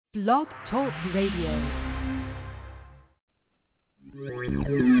Blog Talk Radio.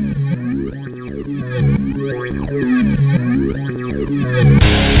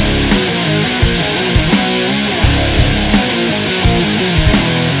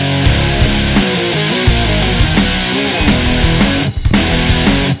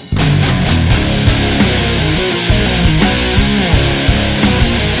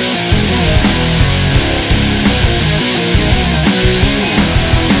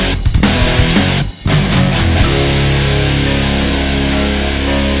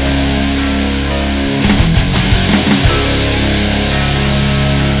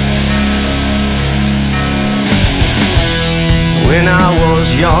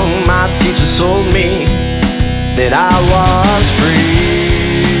 That I was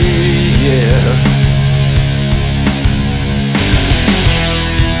free, yeah.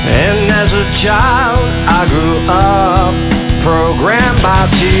 And as a child, I grew up programmed by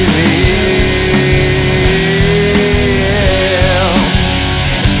TV, yeah.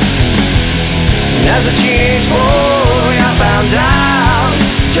 And as a teenage boy, I found out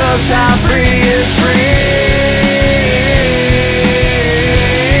just how free is free.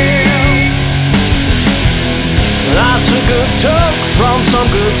 From some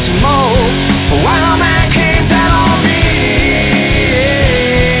good smoke, while a man came down on me,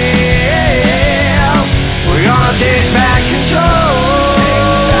 yeah. We're gonna take back control.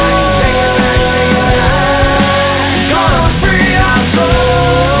 Gonna free our soul.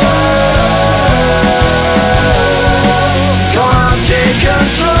 Gonna take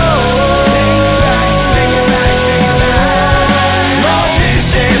control. Lord, please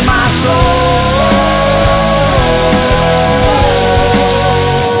save my soul.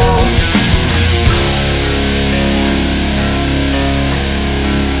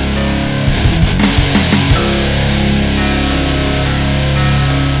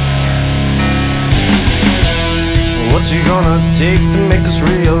 Gonna take to make us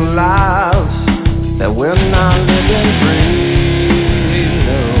realize that we're not living free,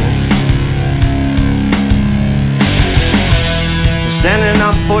 no. Standing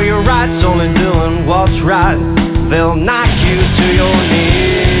up for your rights, only doing what's right, they'll knock you to your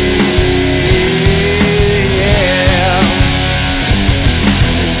knees, yeah.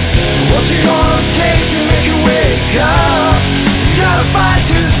 What's it gonna take to make you wake up? You gotta fight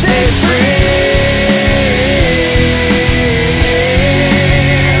to stay free.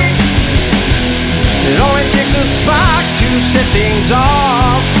 Set things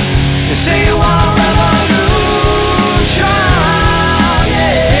off. You say you want a revolution,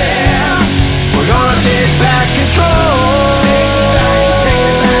 yeah. We're gonna take back control.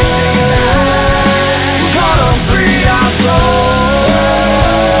 We're gonna free our soul.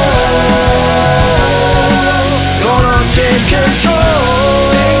 Gonna take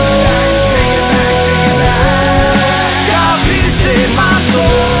control. God, please save my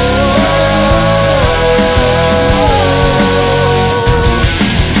soul.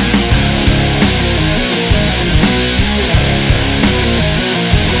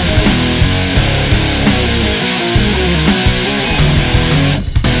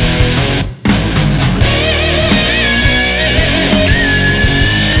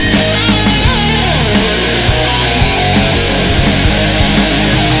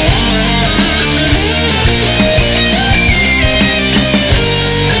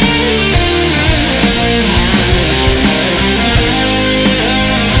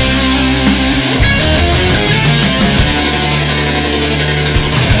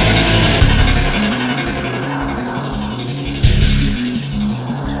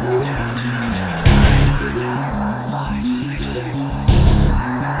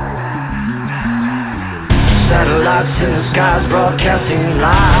 In the skies broadcasting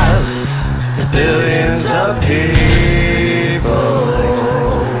lies to billions of people.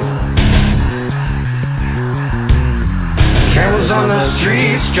 Cameras on the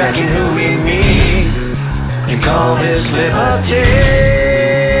streets tracking who we meet. You call this liberty.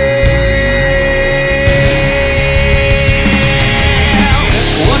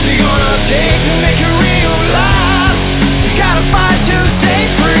 What's it gonna take to make you realize you gotta fight to stay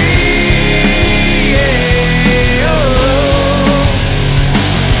free?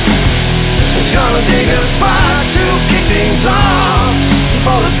 Gonna take a spot to kick things off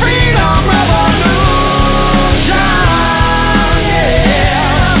for the freedom revolution,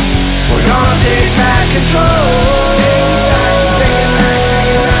 yeah. We're gonna take back control.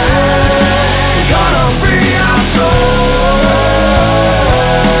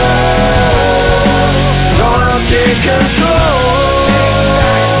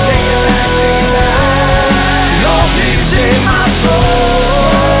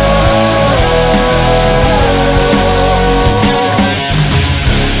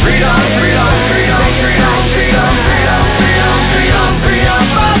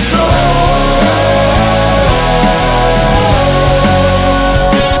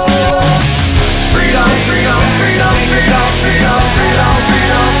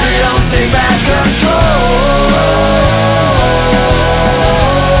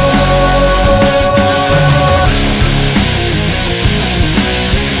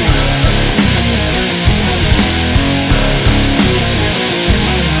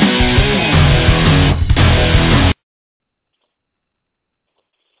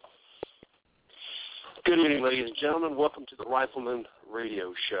 ladies and gentlemen. Welcome to the Rifleman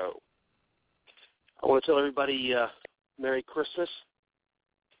Radio Show. I want to tell everybody Merry Christmas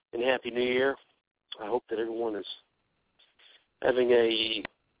and Happy New Year. I hope that everyone is having a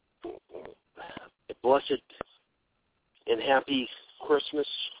blessed and happy Christmas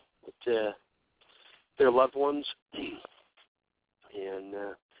with their loved ones. And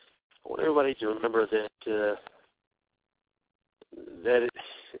I want everybody to remember that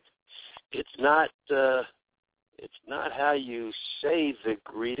it's not how you say the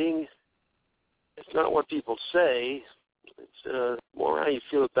greeting. It's not what people say. It's more how you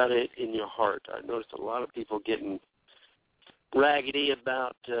feel about it in your heart. I noticed a lot of people getting raggedy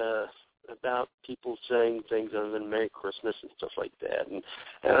about people saying things other than Merry Christmas and stuff like that. And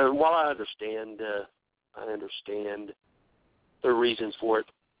while I understand the reasons for it,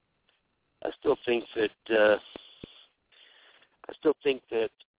 I still think that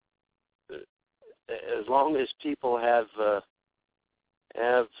as long as people have the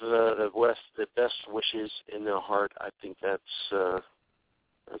best wishes in their heart, I think that's the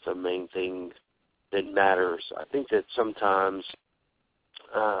main thing that matters. I think that sometimes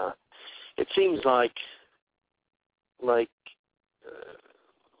it seems like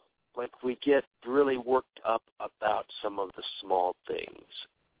we get really worked up about some of the small things,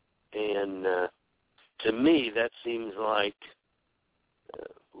 and to me that seems like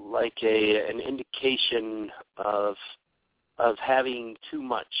an indication of having too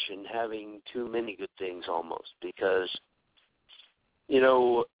much and having too many good things almost, because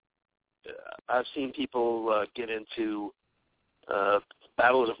I've seen people get into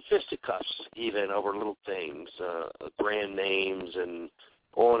battles of fisticuffs even over little things, brand names and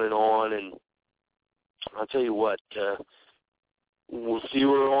on. And I'll tell you what, if you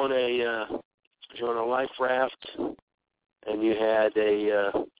were on a life raft and you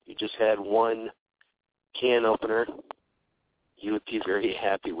just had one can opener, you would be very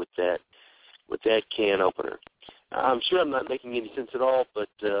happy with that can opener. I'm sure I'm not making any sense at all, but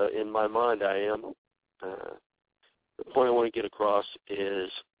in my mind I am. The point I want to get across is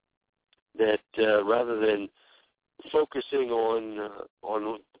that rather than focusing on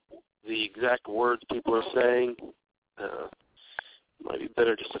the exact words people are saying, it might be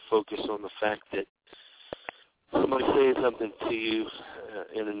better just to focus on the fact that somebody's saying something to you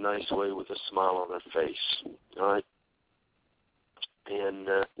in a nice way with a smile on their face. All right? And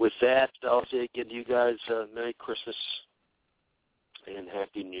with that, I'll say again to you guys, Merry Christmas and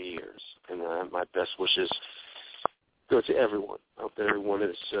Happy New Year's. And my best wishes go to everyone. I hope that everyone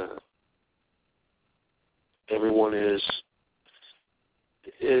is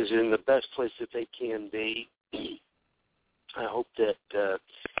in the best place that they can be. I hope that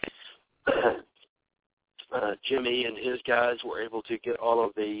Jimmy and his guys were able to get all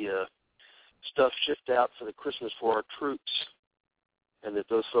of the stuff shipped out for the Christmas for our troops, and that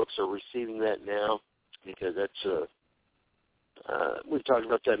those folks are receiving that now, because that's we've talked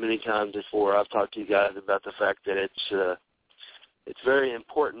about that many times before. I've talked to you guys about the fact that it's very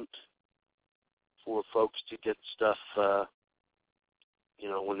important for folks to get stuff,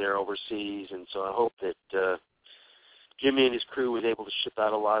 when they're overseas, and so I hope that Jimmy and his crew was able to ship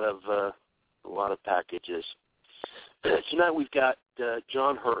out a lot of packages. Tonight we've got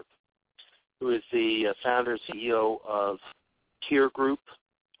John Hurth, who is the founder and CEO of TYR Group,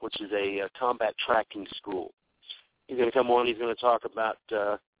 which is a combat tracking school. He's going to come on. He's going to talk about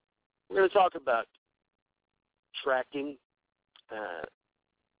we're going to talk about tracking.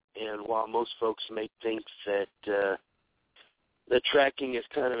 And while most folks may think that tracking is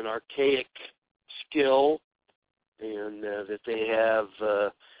kind of an archaic skill, and that they have,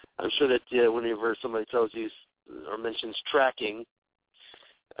 I'm sure that whenever somebody tells you or mentions tracking,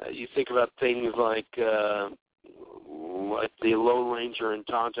 you think about things like the Lone Ranger and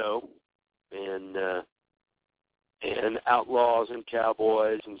Tonto, and outlaws and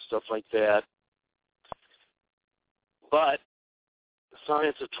cowboys and stuff like that. But the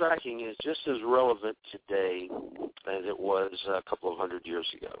science of tracking is just as relevant today as it was a couple of hundred years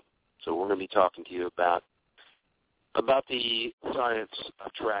ago. So we're going to be talking to you about the science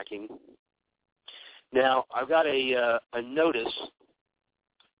of tracking. Now, I've got a notice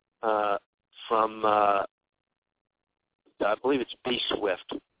from, I believe it's B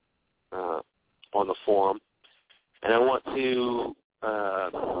Swift on the forum, and I want to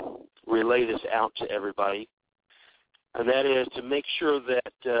relay this out to everybody. And that is to make sure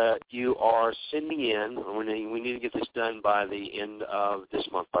that you are sending in, we need to get this done by the end of this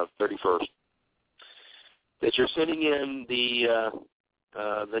month, by the 31st, that you're sending in the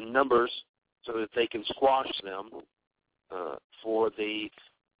numbers so that they can squash them for the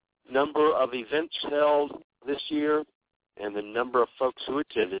number of events held this year and the number of folks who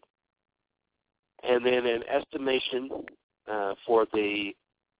attended, and then an estimation for the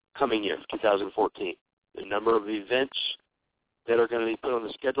coming year, 2014. The number of events that are going to be put on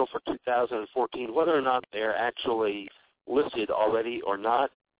the schedule for 2014, whether or not they're actually listed already or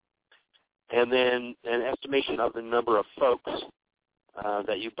not, and then an estimation of the number of folks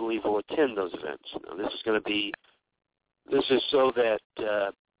that you believe will attend those events. Now, this is so that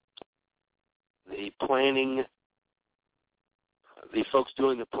the folks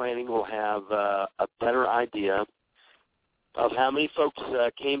doing the planning will have a better idea of how many folks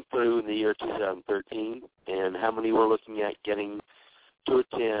came through in the year 2013 and how many we're looking at getting to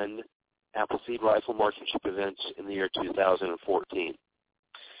attend Appleseed Rifle Marksmanship events in the year 2014.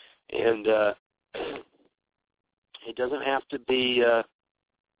 And it doesn't have to be,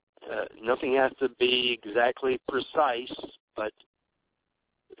 nothing has to be exactly precise, but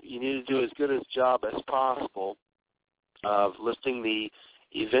you need to do as good a job as possible of listing the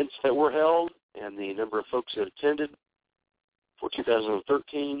events that were held and the number of folks that attended for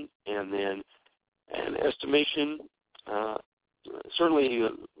 2013, and then an estimation, certainly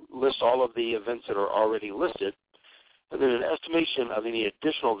list all of the events that are already listed, and then an estimation of any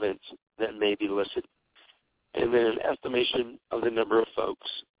additional events that may be listed, and then an estimation of the number of folks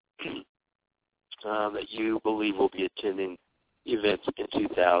that you believe will be attending events in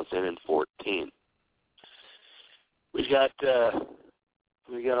 2014. We got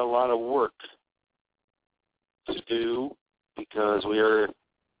a lot of work to do because we're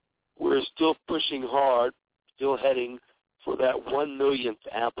still pushing hard, still heading for that 1 millionth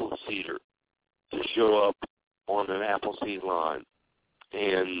apple seeder to show up on an Appleseed line,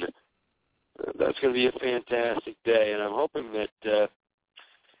 and that's going to be a fantastic day. And I'm hoping that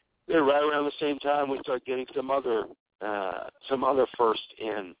right around the same time we start getting some other first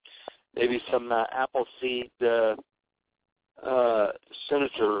in, maybe some Appleseed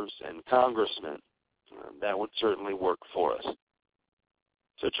senators and congressmen. That would certainly work for us.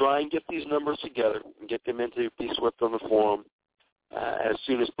 So try and get these numbers together and get them into Be Swift on the forum as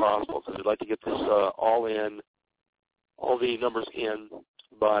soon as possible, because we'd like to get this all the numbers in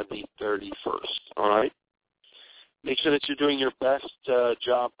by the 31st. All right? Make sure that you're doing your best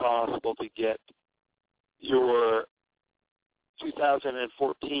job possible to get your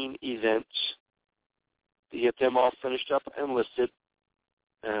 2014 events, to get them all finished up and listed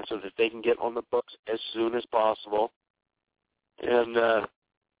so that they can get on the books as soon as possible. And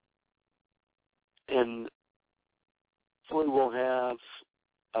hopefully we'll have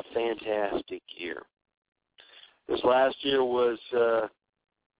a fantastic year. This last year was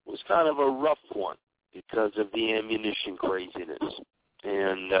kind of a rough one because of the ammunition craziness,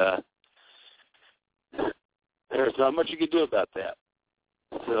 and there's not much you can do about that.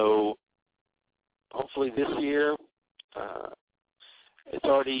 So hopefully this year,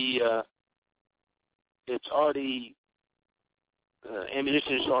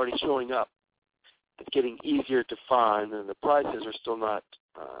 ammunition is already showing up. It's getting easier to find, and the prices are still not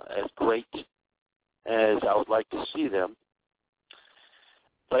as great as I would like to see them.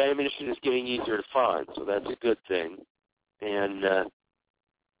 But ammunition is getting easier to find, so that's a good thing. And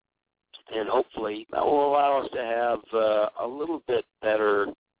hopefully that will allow us to have a little bit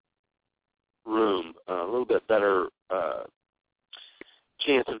better room, a little bit better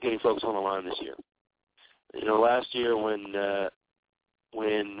chance of getting folks on the line this year. You know, last year when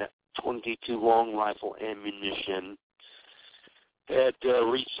 22 long rifle ammunition had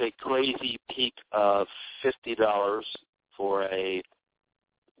reached a crazy peak of $50 for a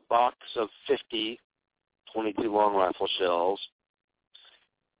box of 50 22 long rifle shells,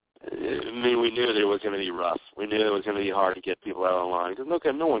 I mean, we knew that it was going to be rough. We knew it was going to be hard to get people out of the line, because look,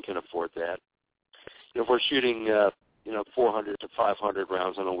 no one can afford that. You know, if we're shooting 400 to 500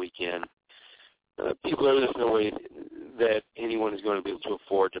 rounds on a weekend, there's no way that anyone is going to be able to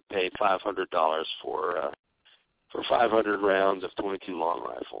afford to pay $500 for 500 rounds of 22 long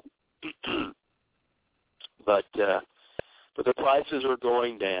rifle. But the prices are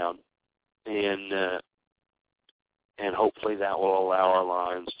going down, and hopefully that will allow our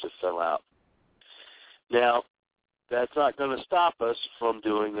lines to fill out. Now, that's not going to stop us from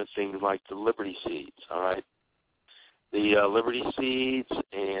doing the things like the Liberty Seeds, all right? The Liberty Seeds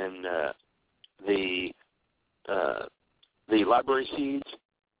and the library seeds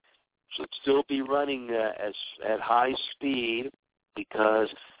should still be running at high speed, because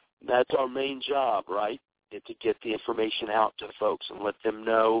that's our main job, right? Is to get the information out to folks and let them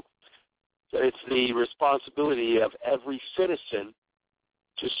know that it's the responsibility of every citizen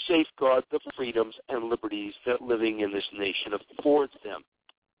to safeguard the freedoms and liberties that living in this nation affords them.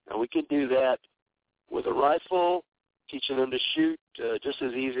 And we can do that with a rifle, teaching them to shoot just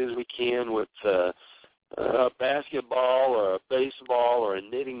as easy as we can with a basketball or a baseball or a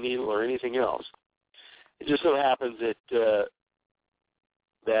knitting needle or anything else. It just so happens that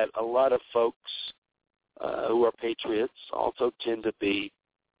that a lot of folks who are patriots also tend to be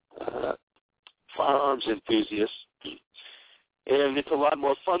firearms enthusiasts, and it's a lot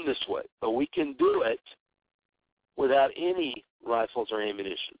more fun this way. But we can do it without any rifles or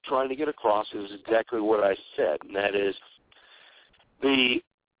ammunition. Trying to get across is exactly what I said, and that is the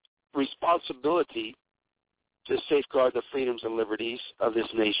responsibility to safeguard the freedoms and liberties of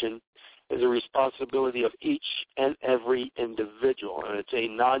this nation is a responsibility of each and every individual, and it's a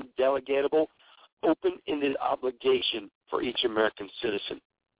non-delegatable, open-ended obligation for each American citizen.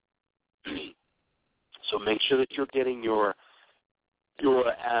 So make sure that you're getting your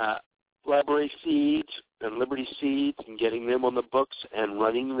library seeds and liberty seeds and getting them on the books and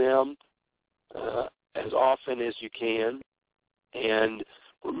running them as often as you can. And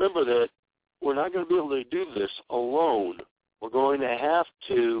remember that we're not going to be able to do this alone. We're going to have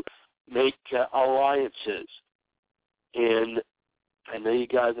to make alliances. And I know you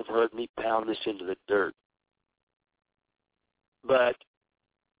guys have heard me pound this into the dirt. But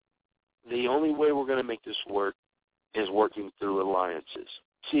the only way we're going to make this work is working through alliances.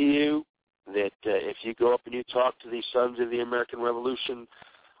 To you, that if you go up and you talk to the sons of the American Revolution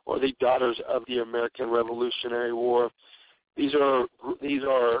or the daughters of the American Revolutionary War, these are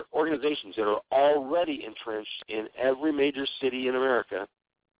organizations that are already entrenched in every major city in America,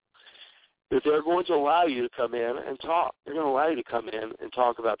 that they're going to allow you to come in and talk. They're going to allow you to come in and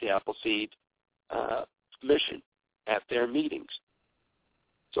talk about the Appleseed mission at their meetings.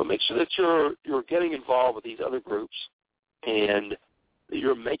 So make sure that you're getting involved with these other groups and that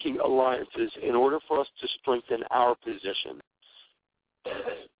you're making alliances in order for us to strengthen our position.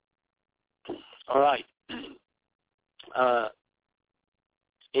 All right.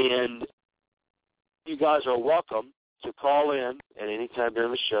 And you guys are welcome to call in at any time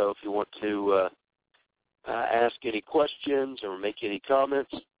during the show if you want to ask any questions or make any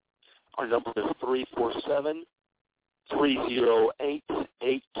comments. Our number is 347-308-8790.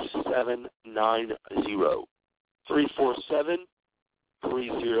 347-308-8790.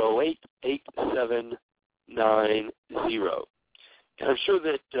 And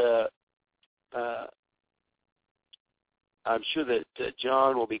I'm sure that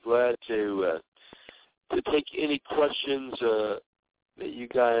John will be glad to take any questions that you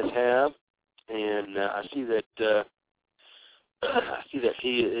guys have. And I see that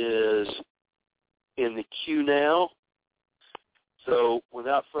he is in the queue now. So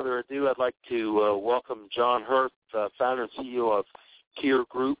without further ado, I'd like to welcome John Hurth, founder and CEO of TYR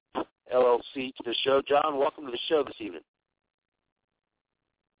Group, LLC, to the show. John, welcome to the show this evening.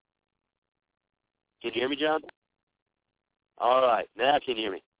 Can you hear me, John? All right. Now can you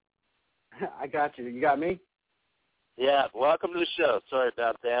hear me? I got you. You got me? Yeah. Welcome to the show. Sorry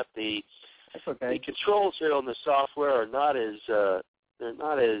about that. That's okay. The controls here on the software are not as they're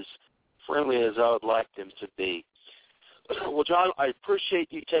not as friendly as I would like them to be. Well, John, I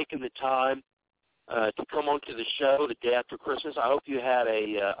appreciate you taking the time to come on to the show the day after Christmas. I hope you had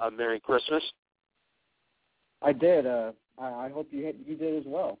a Merry Christmas. I did. I hope you did as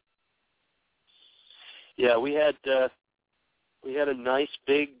well. Yeah, we had a nice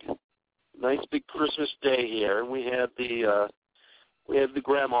big Christmas day here, and we had the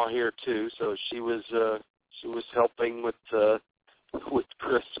grandma here too. So she was helping with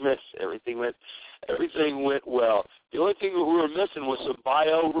Christmas. Everything went well. The only thing we were missing was some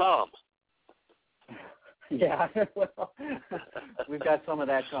bio rum. Yeah, well, we've got some of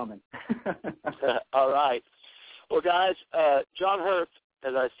that coming. All right. Well, guys, John Hurth,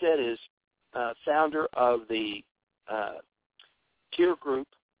 as I said, is founder of the TYR Group,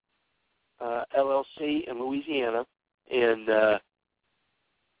 LLC in Louisiana, and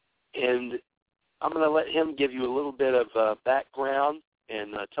I'm going to let him give you a little bit of background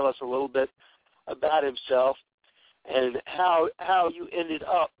and tell us a little bit about himself and how you ended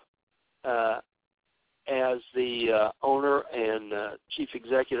up as the owner and chief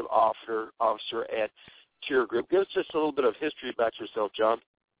executive officer at TYR Group. Give us just a little bit of history about yourself, John.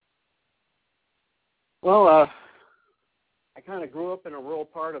 Well, I kind of grew up in a rural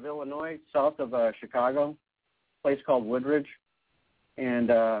part of Illinois, south of Chicago, a place called Woodridge,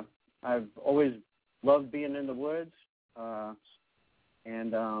 and I've always loved being in the woods.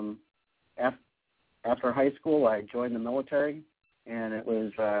 And after high school, I joined the military, and it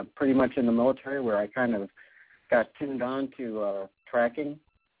was pretty much in the military where I kind of got tuned on to tracking.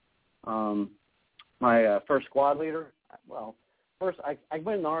 My first squad leader, well, I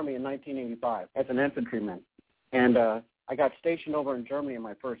went in the Army in 1985 as an infantryman, and I got stationed over in Germany in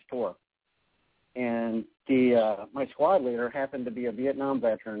my first tour. And my squad leader happened to be a Vietnam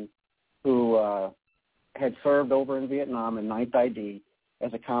veteran who had served over in Vietnam in 9th ID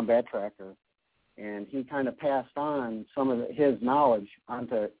as a combat tracker, and he kind of passed on some of his knowledge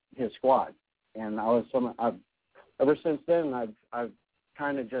onto his squad. And ever since then, I've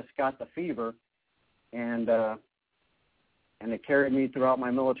kind of just got the fever, and it carried me throughout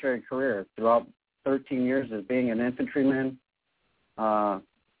my military career, throughout 13 years as being an infantryman, and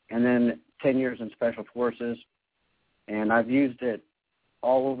then 10 years in Special Forces. And I've used it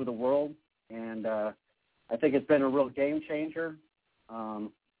all over the world, and I think it's been a real game changer,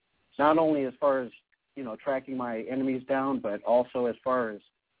 not only as far as, tracking my enemies down, but also as far as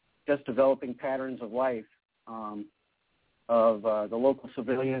just developing patterns of life of the local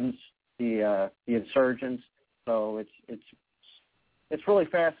civilians, the insurgents. So it's really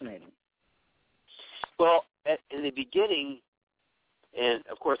fascinating. Well, in the beginning, and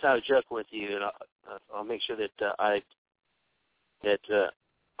of course I would joke with you, and I'll make sure that I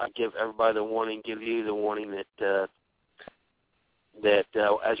give everybody the warning, give you the warning that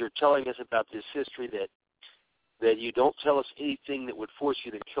as you're telling us about this history, that you don't tell us anything that would force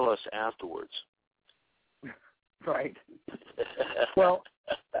you to kill us afterwards. Right. Well,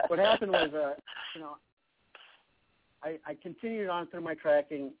 what happened was, I continued on through my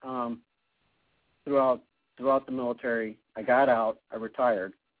tracking throughout the military. I got out. I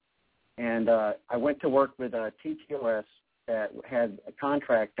retired, and I went to work with TTOS that had a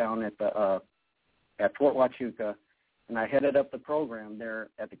contract down at Fort Huachuca, and I headed up the program there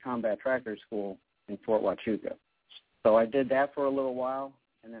at the Combat Tracker School in Fort Huachuca. So I did that for a little while,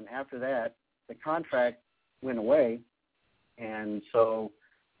 and then after that, the contract went away, and so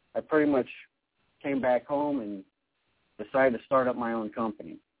I pretty much came back home and decided to start up my own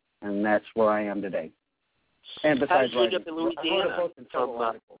company, and that's where I am today. And besides, how did you end up in Louisiana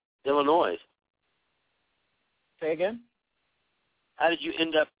from Illinois? Say again? How did you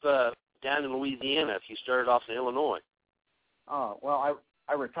end up down in Louisiana if you started off in Illinois? Oh, well,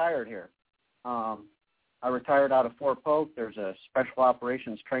 I retired here. I retired out of Fort Polk. There's a special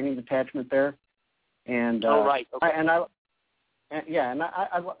operations training detachment there, and right. Okay.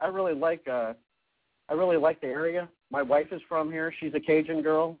 I really like the area. My wife is from here. She's a Cajun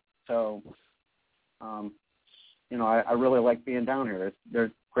girl, so I really like being down here.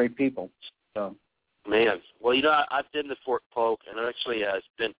 They're great people. So. Man, well, I've been to Fort Polk, and actually I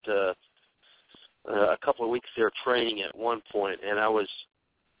spent a couple of weeks there training at one point, and I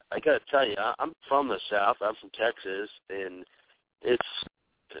got to tell you, I'm from the South. I'm from Texas, and it's,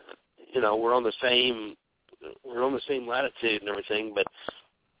 we're on the same latitude and everything, but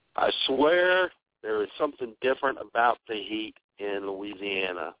I swear there is something different about the heat in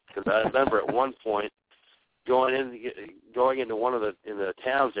Louisiana, because I remember at one point going into one of the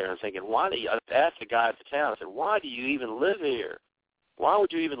towns there and thinking, I asked the guy at the town, I said, why do you even live here? Why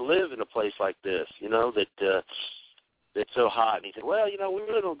would you even live in a place like this, that's so hot? And he said, well, we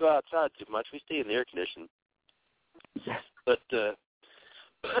really don't go outside too much. We stay in the air conditioning. But,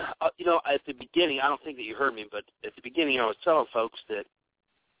 at the beginning, I don't think that you heard me, but at the beginning I was telling folks that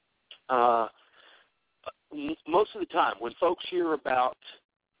most of the time when folks hear about,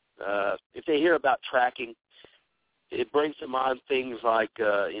 if they hear about tracking, it brings to mind things like,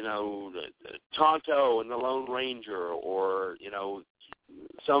 Tonto and the Lone Ranger, or,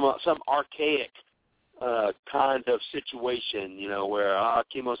 some archaic kind of situation, where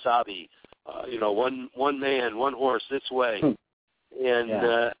Kimosabe, one man, one horse this way,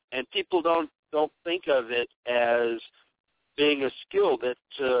 and people don't think of it as being a skill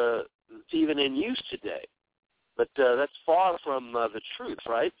that's even in use today, but that's far from the truth,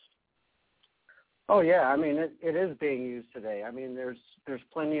 right? Oh yeah, I mean it is being used today. I mean there's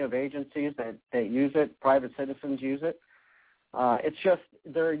plenty of agencies that use it. Private citizens use it. It's just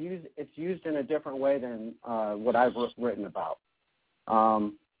it's used in a different way than what I've written about.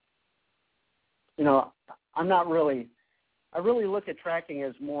 I really look at tracking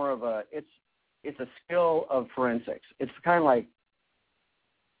as more of it's a skill of forensics. It's kind of like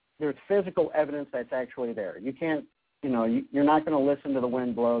there's physical evidence that's actually there. You can't, you're not going to listen to the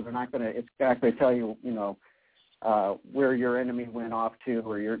wind blow. It's not going to tell you, where your enemy went off to,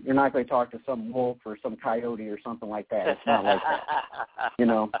 or you're not going to talk to some wolf or some coyote or something like that. It's not like that.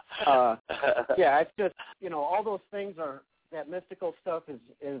 It's just, all those things that mystical stuff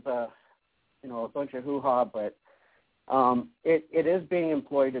is a bunch of hoo-ha, but it is being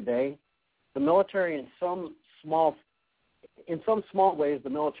employed today. The military in some small ways, the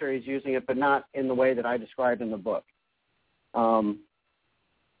military is using it, but not in the way that I described in the book. The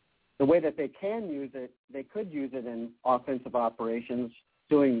way that they can use it, they could use it in offensive operations,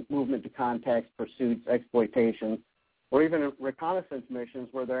 doing movement to contacts, pursuits, exploitation, or even reconnaissance missions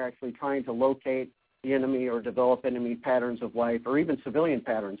where they're actually trying to locate the enemy or develop enemy patterns of life, or even civilian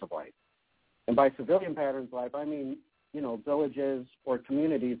patterns of life. And by civilian patterns of life, I mean, villages or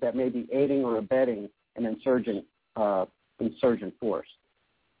communities that may be aiding or abetting an insurgent force.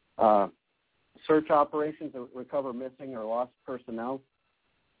 Search operations that recover missing or lost personnel.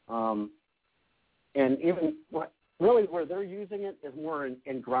 And even really where they're using it is more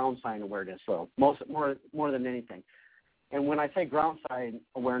in ground sign awareness, so more than anything. And when I say ground sign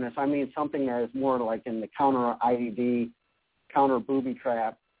awareness, I mean something that is more like in the counter IED, counter booby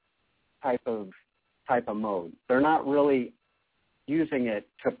trap type of mode. They're not really using it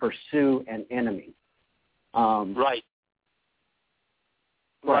to pursue an enemy. Right.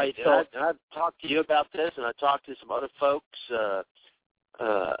 Right. So, and I've talked to you about this, and I talked to some other folks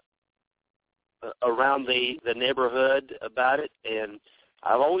around the neighborhood about it, and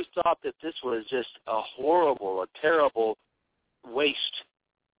I've always thought that this was just a horrible, a terrible waste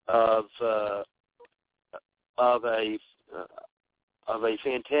of a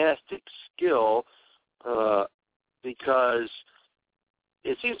fantastic skill, because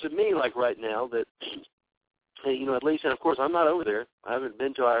it seems to me like right now that, at least, and of course I'm not over there. I haven't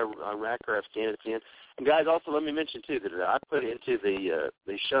been to Iraq or Afghanistan. And guys, also let me mention too that I put into the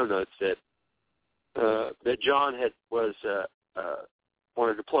show notes that John was on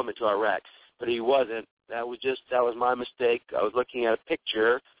a deployment to Iraq, but he wasn't. That was my mistake. I was looking at a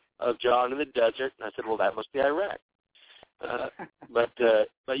picture of John in the desert, and I said, well, that must be Iraq. But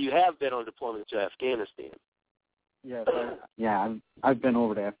you have been on deployment to Afghanistan. Yes, I've been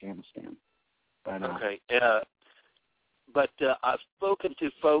over to Afghanistan. But, okay. But I've spoken to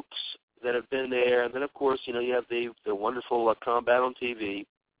folks that have been there, and then, of course, you have the wonderful combat on TV,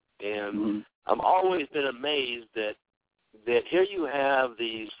 and I've always been amazed that here you have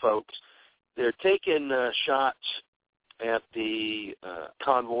these folks, they're taking shots at the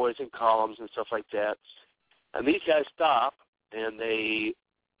convoys and columns and stuff like that, and these guys stop, and they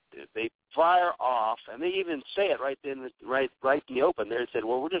fire off, and they even say it right in the open there. They said,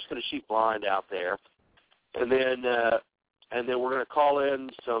 well, we're just going to shoot blind out there, and then we're going to call in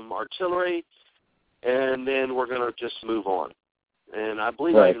some artillery, and then we're going to just move on. And I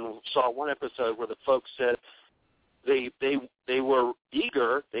believe I even saw one episode where the folks said they were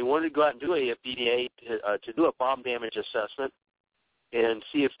eager. They wanted to go out and do a BDA to do a bomb damage assessment and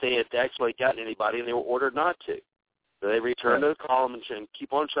see if they had actually gotten anybody, and they were ordered not to. So they returned to the column and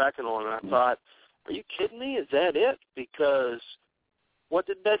keep on tracking on. And I thought, are you kidding me? Is that it? Because what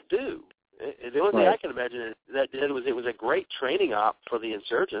did that do? The only thing I can imagine that did was it was a great training op for the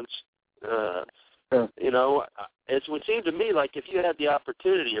insurgents. It would seem to me like if you had the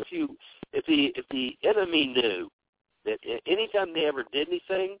opportunity, if the enemy knew that anytime they ever did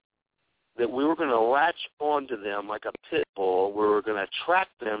anything, that we were going to latch onto them like a pit bull, we were going to track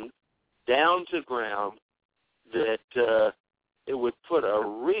them down to the ground, that it would force a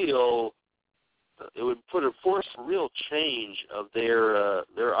real change of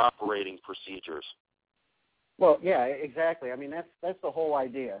their operating procedures. Well, yeah, exactly. I mean, that's the whole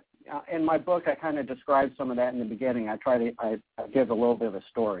idea. In my book, I kind of describe some of that in the beginning. I give a little bit of a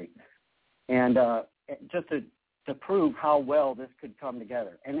story, and just to prove how well this could come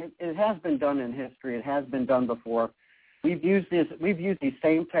together. And it has been done in history. It has been done before. We've used these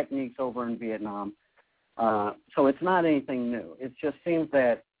same techniques over in Vietnam. So it's not anything new. It just seems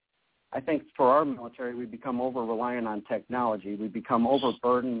that I think for our military, we become over-reliant on technology. We become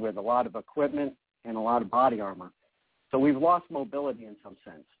overburdened with a lot of equipment and a lot of body armor. So we've lost mobility in some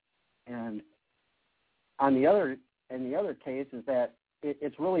sense. And the other case is that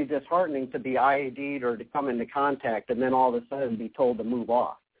it's really disheartening to be IED'd or to come into contact and then all of a sudden be told to move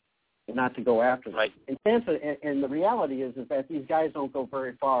off and not to go after them. Right. And the reality is that these guys don't go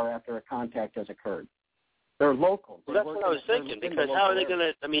very far after a contact has occurred. They're local. Well, that's what I was thinking, because how are they going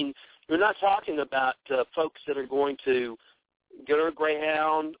to, you're not talking about folks that are going to get on a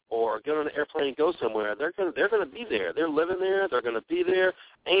Greyhound or get on an airplane and go somewhere. They're going to be there. They're living there. They're going to be there,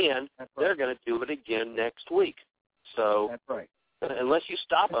 and they're going to do it again next week. So that's right. Unless you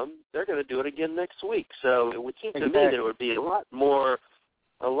stop them, they're going to do it again next week. So it would seem to me that it would be a lot more,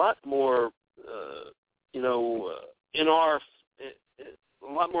 in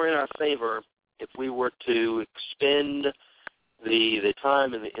our favor if we were to expend the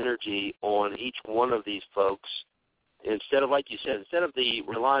time and the energy on each one of these folks, instead of, like you said, the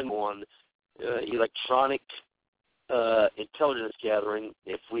relying on electronic intelligence gathering,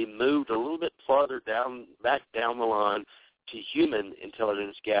 if we moved a little bit farther back down the line to human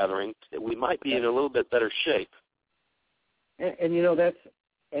intelligence gathering, that we might be in a little bit better shape. And you know,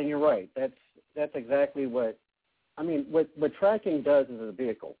 and you're right. That's exactly what tracking does is a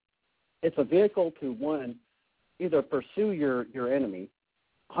vehicle. It's a vehicle to, one, either pursue your enemy,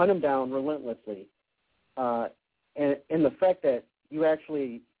 hunt them down relentlessly, and the fact that you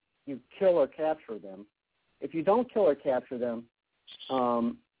kill or capture them. If you don't kill or capture them,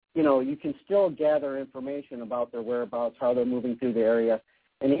 you can still gather information about their whereabouts, how they're moving through the area,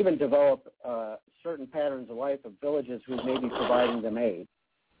 and even develop certain patterns of life of villages who may be providing them aid.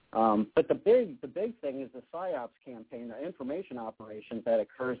 But the big thing is the PSYOPs campaign, the information operations that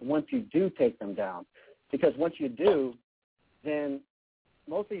occurs once you do take them down. Because once you do, then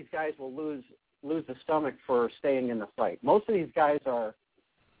most of these guys will lose the stomach for staying in the fight. Most of these guys are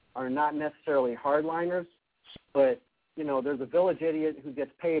not necessarily hardliners, but there's a village idiot who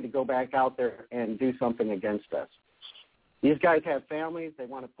gets paid to go back out there and do something against us. These guys have families. They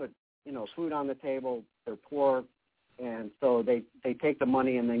want to put food on the table. They're poor, and so they take the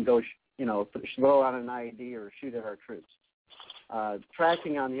money and then go throw out an IED or shoot at our troops.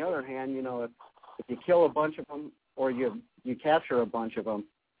 Tracking, on the other hand, if you kill a bunch of them or you capture a bunch of them,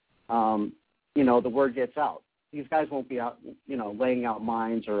 the word gets out. These guys won't be out, laying out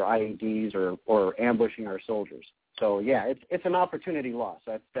mines or IEDs or ambushing our soldiers. So yeah, it's an opportunity loss.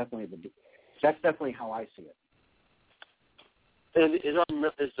 That's definitely how I see it. And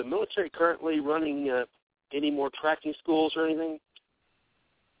is the military currently running any more tracking schools or anything?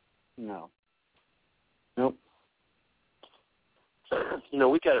 No. Nope.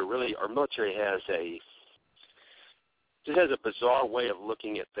 We got our military has a bizarre way of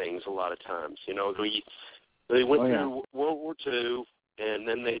looking at things a lot of times. They went through World War II, and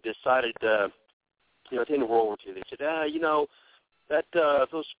then they decided, at the end of World War II, they said, that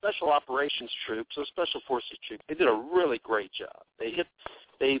those special operations troops, those special forces troops, they did a really great job. They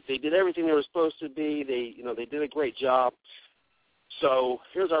did everything they were supposed to be. They did a great job. So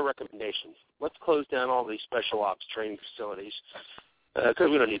here's our recommendation: let's close down all these special ops training facilities because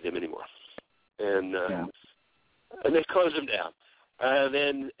we don't need them anymore. And they closed them down.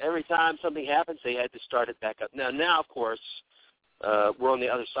 Then every time something happens, they had to start it back up. Now, of course, we're on the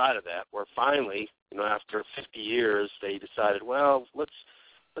other side of that, where finally, after 50 years, they decided, well, let's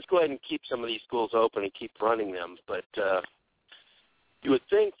go ahead and keep some of these schools open and keep running them. But you would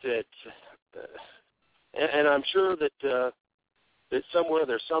think that, and I'm sure that somewhere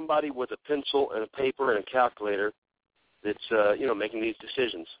there's somebody with a pencil and a paper and a calculator that's making these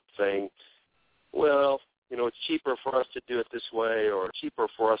decisions, saying, well, it's cheaper for us to do it this way, or cheaper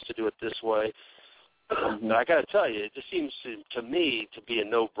for us to do it this way. But I got to tell you, it just seems to me to be a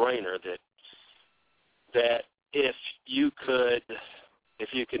no-brainer that if you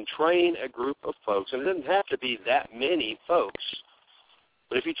can train a group of folks, and it doesn't have to be that many folks,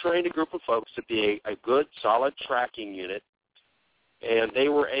 but if you trained a group of folks to be a good, solid tracking unit, and they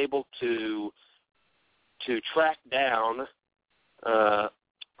were able to track down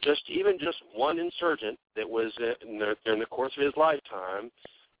just one insurgent that was during the course of his lifetime,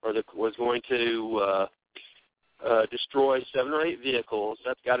 or that was going to destroy 7 or 8 vehicles,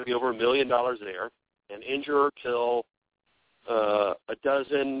 that's got to be over $1 million there, and injure or kill a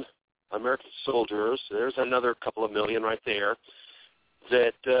dozen American soldiers. There's another couple of million right there.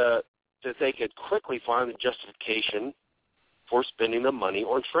 That they could quickly find the justification for spending the money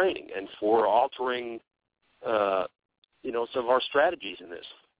on training and for altering, some of our strategies in this.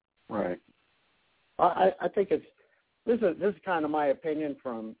 Right. I think this is kind of my opinion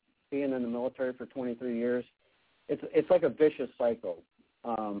from being in the military for 23 years. It's like a vicious cycle.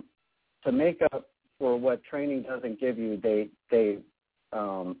 To make up for what training doesn't give you, they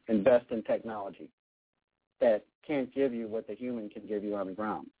invest in technology that can't give you what the human can give you on the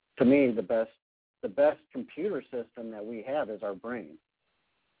ground. To me, the best computer system that we have is our brain.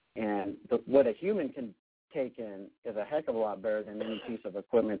 And what a human can take in is a heck of a lot better than any piece of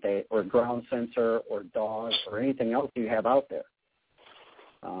equipment or ground sensor or dog or anything else you have out there.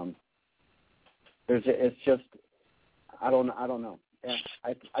 It's just, I don't know.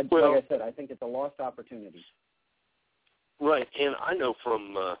 Like I said, I think it's a lost opportunity. Right, and I know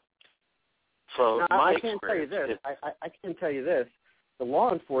from my experience. I can tell you this. On the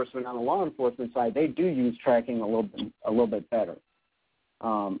law enforcement side, they do use tracking a little bit better.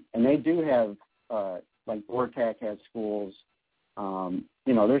 And they do have, like BORTAC has schools.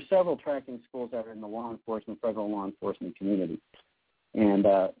 There's several tracking schools that are in the federal law enforcement community. And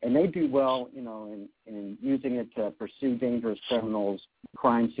they do well, in using it to pursue dangerous criminals,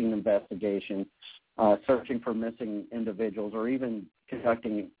 crime scene investigation, searching for missing individuals, or even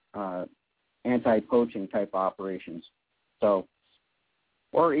conducting anti-poaching type operations. So,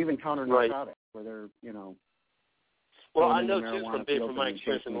 or even counter-narcotics, where they're, you know. Well, I know, too, from my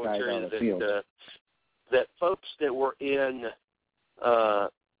experience in the military that folks that were in,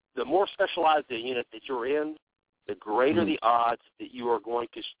 the more specialized the unit that you're in, the greater the odds that you are going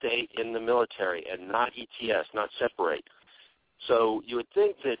to stay in the military and not ETS, not separate. So you would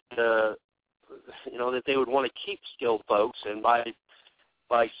think that, you know, that they would want to keep skilled folks, and by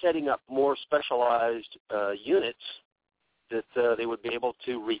setting up more specialized units, that they would be able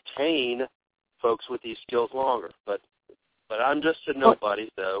to retain folks with these skills longer. But I'm just a nobody,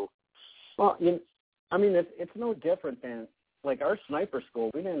 though. Well, I mean, it's no different than, like, our sniper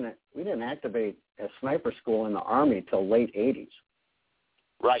school. We didn't activate a sniper school in the Army till late 80s.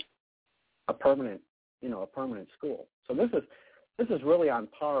 Right. A permanent school. So this is really on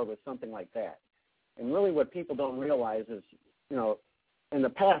par with something like that. And really, what people don't realize is, you know, in the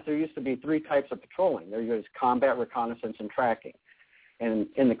past there used to be 3 types of patrolling. There was combat, reconnaissance, and tracking. And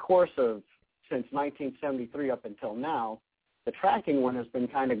in the course of since 1973 up until now, the tracking one has been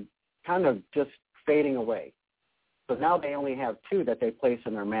kind of just fading away. So now they only have 2 that they place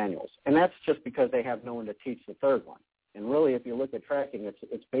in their manuals, and that's just because they have no one to teach the third one. And really, if you look at tracking,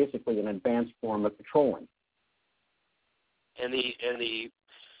 it's basically an advanced form of patrolling. And the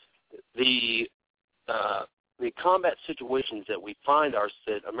combat situations that we find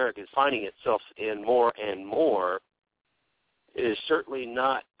that America is finding itself in more and more is certainly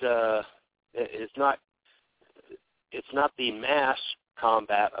not. It's not the mass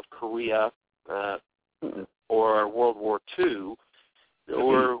combat of Korea or World War II.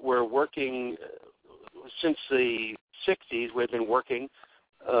 We're working since the 60s. We've been working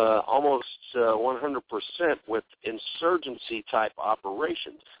almost 100% with insurgency-type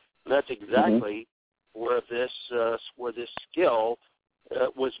operations. And that's exactly where this skill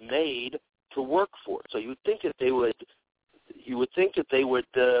was made to work for. So you would think that they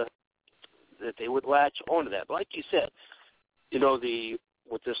would latch onto that. But like you said, you know,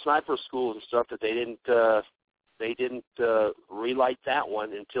 with the sniper schools and stuff, that they didn't relight that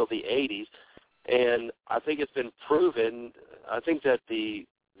one until the 80s. And I think it's been proven. I think that the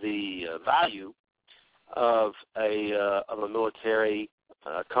value of a military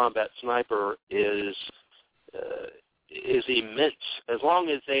combat sniper is immense. As long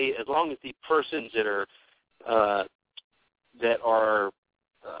as the persons that are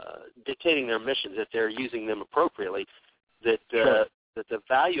dictating their missions, that they're using them appropriately, that the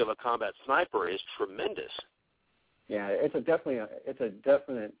value of a combat sniper is tremendous. Yeah, it's a definite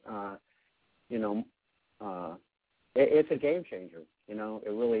it's a game changer. You know, it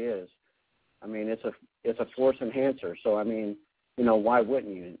really is. I mean, it's a force enhancer. So I mean, you know, why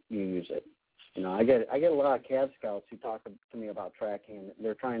wouldn't you use it? You know, I get a lot of Cav Scouts who talk to me about tracking, and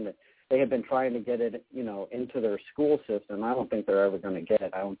they have been trying to get it, you know, into their school system. I don't think they're ever going to get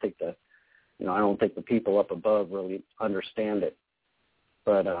it. I don't think the people up above really understand it.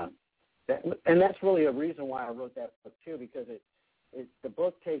 But and that's really a reason why I wrote that book too, because the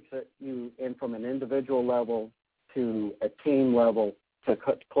book takes you in from an individual level to a team level, to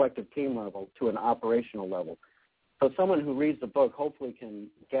collective team level, to an operational level. So someone who reads the book hopefully can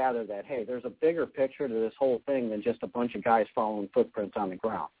gather that, hey, there's a bigger picture to this whole thing than just a bunch of guys following footprints on the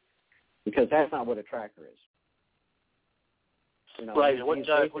ground, because that's not what a tracker is. You know, right, and what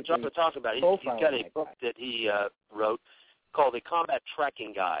John was talking about, he's got a book that he wrote called The Combat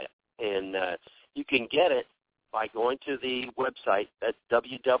Tracking Guide, and you can get it by going to the website at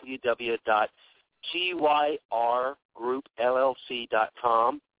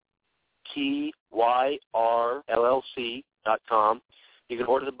www.TYRGroupLLC.com, TYRLLC.com. You can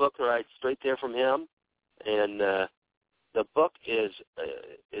order the book right straight there from him, and the book is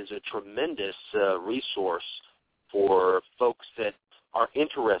a tremendous resource for folks that are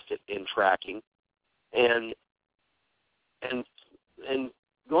interested in tracking, and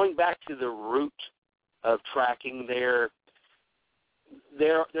going back to the root of tracking, there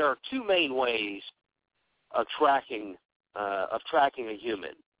are 2 main ways of tracking a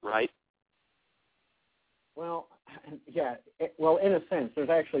human, right? Well, yeah. Well, in a sense, there's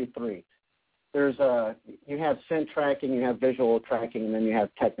actually 3. There's you have scent tracking, you have visual tracking, and then you have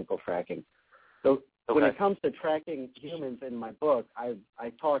technical tracking. So when it comes to tracking humans in my book, I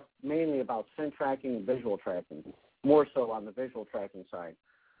talk mainly about scent tracking and visual tracking, more so on the visual tracking side.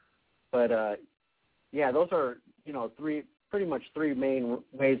 But yeah, those are, you know, pretty much 3 main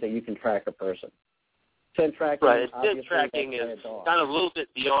ways that you can track a person. Scent tracking, right. Scent tracking is kind of a little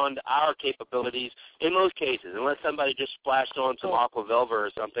bit beyond our capabilities in most cases. Unless somebody just splashed on some aqua velva or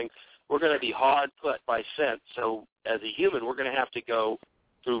something, we're going to be hard put by scent. So as a human, we're going to have to go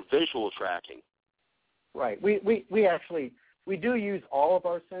through visual tracking. Right. We actually do use all of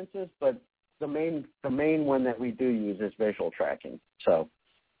our senses, but the main one that we do use is visual tracking. So,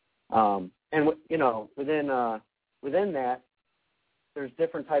 and you know, within that, there's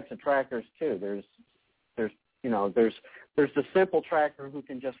different types of trackers too. There's the simple tracker who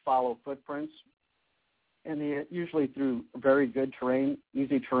can just follow footprints, and usually through very good terrain,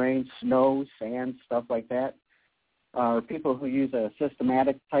 easy terrain, snow, sand, stuff like that. Or people who use a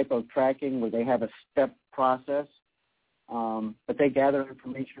systematic type of tracking where they have a step process, but they gather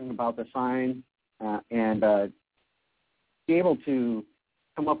information about the sign and be able to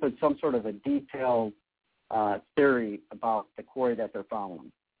come up with some sort of a detailed theory about the quarry that they're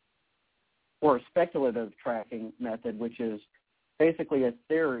following. Or a speculative tracking method, which is basically a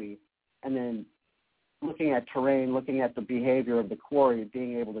theory and then looking at terrain, looking at the behavior of the quarry,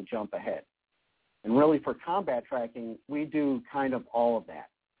 being able to jump ahead. And really for combat tracking, we do kind of all of that.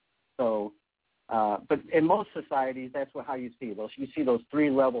 So, but in most societies, that's how you see those. You see those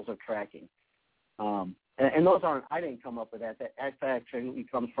three levels of tracking. And those aren't, I didn't come up with that. That actually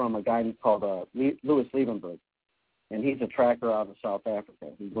comes from a guy called Louis Liebenberg. And he's a tracker out of South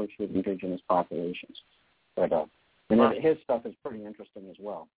Africa. He works with indigenous populations. But his stuff is pretty interesting as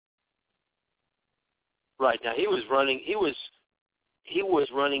well. Right. Now he was running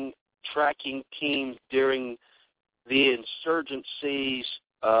tracking teams during the insurgencies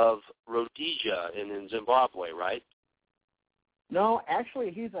of Rhodesia and in Zimbabwe, right? No, actually,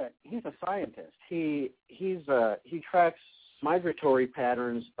 he's a scientist. He tracks migratory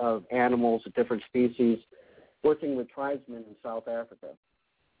patterns of animals of different species, working with tribesmen in South Africa.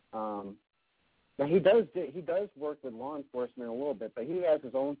 Now he does work with law enforcement a little bit, but he has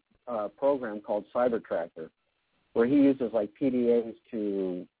his own program called Cyber Tracker, where he uses like PDAs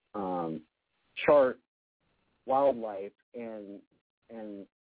to chart wildlife and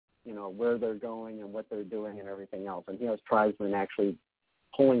you know where they're going and what they're doing and everything else. And he has tribesmen actually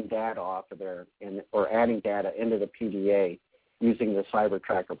pulling data off of there or adding data into the PDA using the Cyber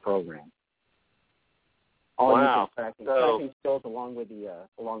Tracker program. All wow! Tracking skills along with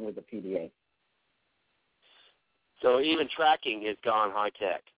the PDA. So even tracking has gone high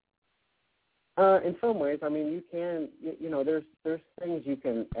tech. In some ways, I mean, you can, there's things you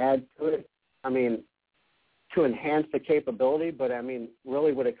can add to it. I mean, to enhance the capability, but I mean,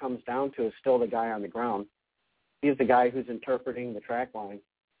 really what it comes down to is still the guy on the ground. He's the guy who's interpreting the track line,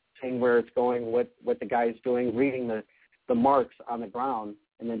 seeing where it's going, what the guy's doing, reading the marks on the ground,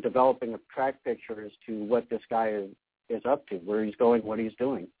 and then developing a track picture as to what this guy is up to, where he's going, what he's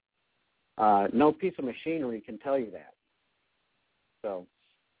doing. No piece of machinery can tell you that. So,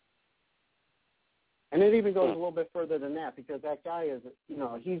 and it even goes a little bit further than that, because that guy is,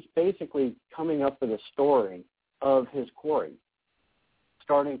 he's basically coming up with a story of his quarry,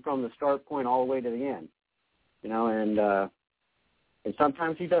 starting from the start point all the way to the end, and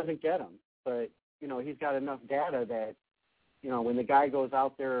sometimes he doesn't get them, but, he's got enough data that, when the guy goes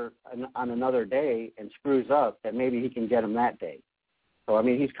out there on another day and screws up, that maybe he can get him that day. So, I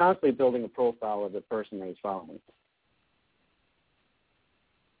mean, he's constantly building a profile of the person that he's following.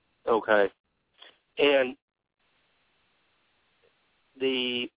 Okay. And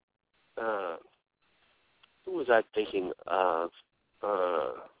who was I thinking of?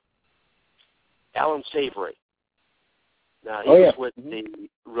 Alan Savory. Now, he was with the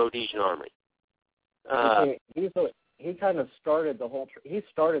Rhodesian Army. He kind of started the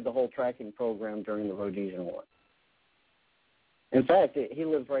whole tracking program during the Rhodesian War. In fact, he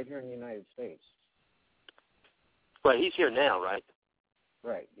lives right here in the United States. Well, he's here now, right?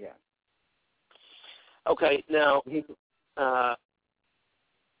 Right, yeah. Okay, now,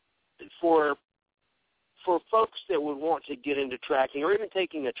 for folks that would want to get into tracking, or even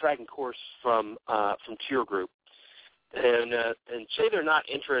taking a tracking course from TYR Group, and say they're not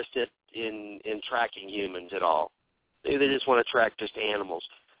interested in tracking humans at all, they just want to track just animals,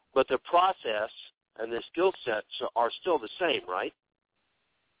 but the process and the skill sets are still the same, right?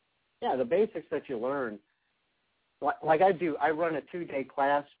 Yeah, the basics that you learn, like I do, I run a 2-day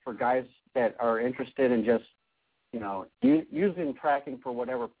class for guys that are interested in just, using tracking for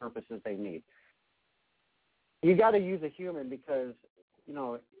whatever purposes they need. You got to use a human because,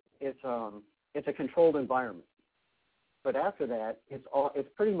 it's a controlled environment. But after that, it's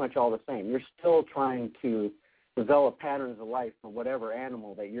pretty much all the same. You're still trying to develop patterns of life for whatever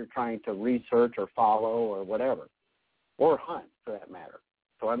animal that you're trying to research or follow or whatever, or hunt for that matter.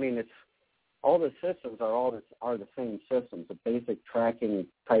 So I mean, it's all the systems are the same systems, the basic tracking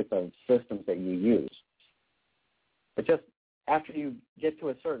type of systems that you use. But just after you get to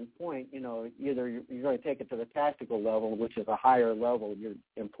a certain point, either you're going to take it to the tactical level, which is a higher level. You're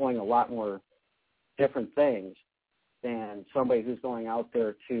employing a lot more different things than somebody who's going out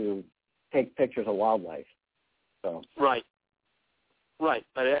there to take pictures of wildlife. So right. But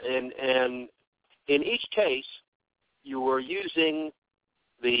and in each case, you were using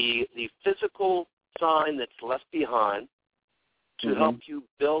the physical sign that's left behind to help you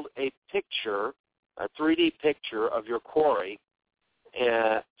build a picture, a 3D picture of your quarry,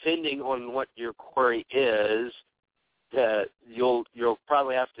 and depending on what your quarry is, you'll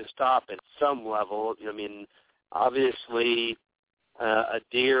probably have to stop at some level. I mean, obviously, a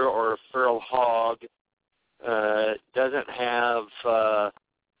deer or a feral hog doesn't have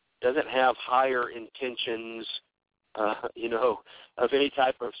higher intentions, of any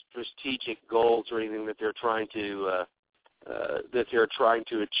type of strategic goals or anything that they're trying to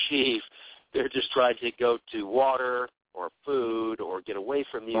achieve. They're just trying to go to water or food or get away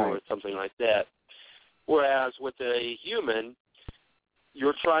from you or something like that. Whereas with a human,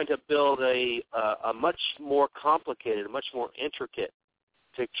 you're trying to build a much more complicated, a much more intricate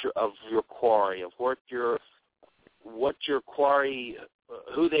picture of your quarry, of what your quarry,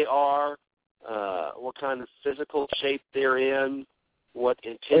 who they are, what kind of physical shape they're in, what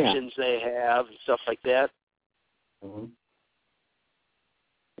intentions they have, and stuff like that. Mm-hmm.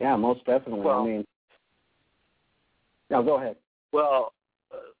 Yeah, most definitely. Well, I mean, no, go ahead. Well,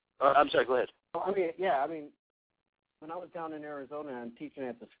 I'm sorry, go ahead. I mean, when I was down in Arizona and teaching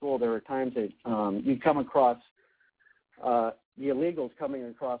at the school, there were times that you'd come across the illegals coming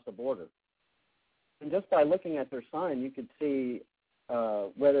across the border. And just by looking at their sign, you could see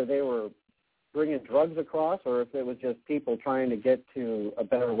whether they were bringing drugs across or if it was just people trying to get to a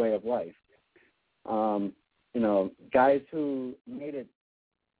better way of life. Guys who made it,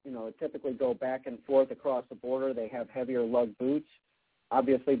 typically go back and forth across the border. They have heavier lug boots,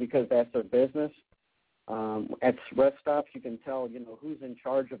 obviously because that's their business. At rest stops, you can tell, who's in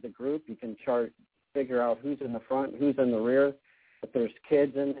charge of the group. You can figure out who's in the front, who's in the rear. If there's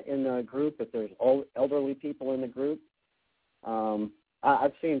kids in the group, if there's elderly people in the group.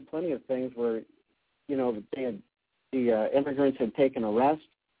 I've seen plenty of things where, the immigrants had taken a rest,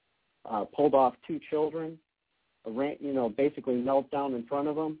 pulled off two children, basically knelt down in front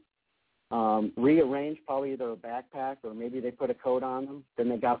of them, rearranged probably either a backpack or maybe they put a coat on them. Then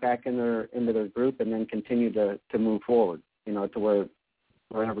they got back into their group and then continued to move forward, to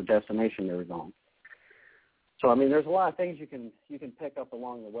wherever destination they were going. So, I mean, there's a lot of things you can pick up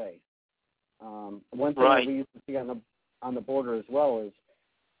along the way. One thing that we used to see on the border as well is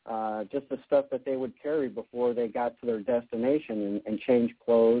just the stuff that they would carry before they got to their destination and change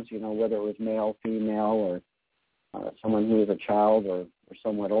clothes, whether it was male, female, or someone who was a child or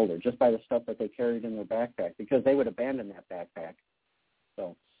somewhat older, just by the stuff that they carried in their backpack, because they would abandon that backpack.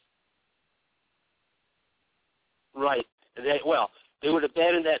 So. Right. They would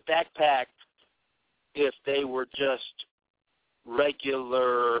abandon that backpack if they were just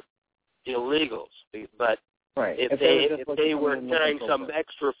regular illegals, but if they were carrying some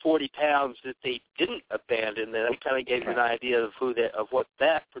extra 40 pounds that they didn't abandon, then that kind of gave you an idea of what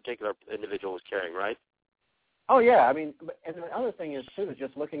that particular individual was carrying, right? Oh yeah, I mean, and the other thing is too is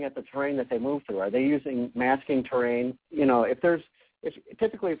just looking at the terrain that they move through. Are they using masking terrain?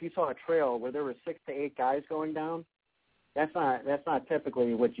 Typically if you saw a trail where there were 6 to 8 guys going down, that's not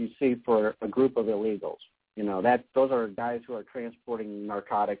typically what you see for a group of illegals. Those are guys who are transporting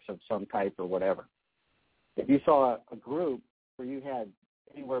narcotics of some type or whatever. If you saw a group where you had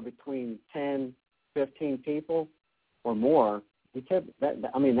anywhere between 10, 15 people or more, that's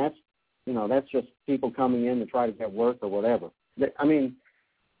just people coming in to try to get work or whatever. I mean,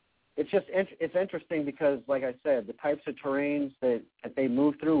 it's interesting because, like I said, the types of terrains that they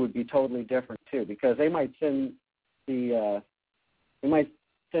move through would be totally different too, because they might send the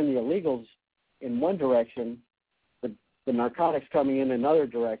illegals in one direction, the narcotics coming in another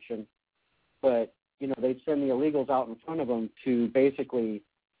direction, but they'd send the illegals out in front of them to basically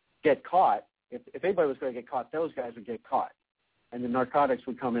get caught. If anybody was going to get caught, those guys would get caught, and the narcotics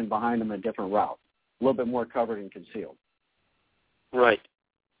would come in behind them a different route, a little bit more covered and concealed. Right.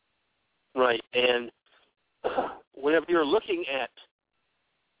 And whenever you're looking at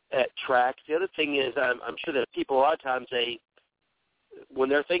tracks, the other thing is I'm sure that people a lot of times when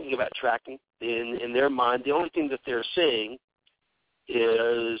they're thinking about tracking, in their mind, the only thing that they're seeing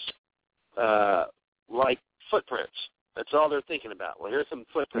is like footprints. That's all they're thinking about. Well, here's some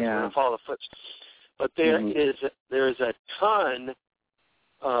footprints. We're going to follow the footprints. But there is a ton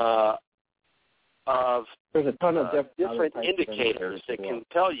of different indicators that can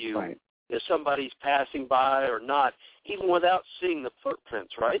tell you if somebody's passing by or not, even without seeing the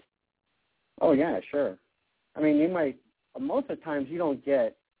footprints, right? Oh, yeah, sure. I mean, most of the times you don't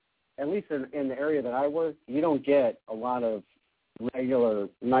get at least in the area that I work, you don't get a lot of regular,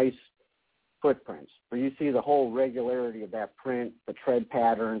 nice footprints where you see the whole regularity of that print, the tread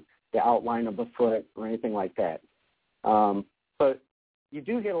pattern, the outline of the foot, or anything like that. But you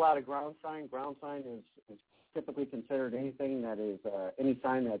do get a lot of ground sign. Ground sign is typically considered anything that is any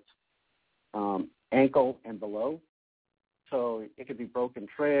sign that's ankle and below. So it could be broken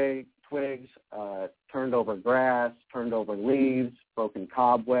twigs, turned over grass, turned over leaves, broken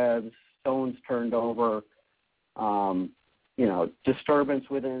cobwebs, stones turned over, disturbance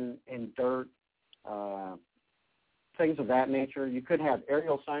in dirt, things of that nature. You could have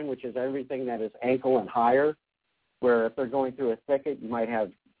aerial sign, which is everything that is ankle and higher, where if they're going through a thicket, you might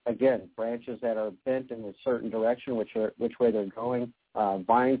have, again, branches that are bent in a certain direction, which way they're going,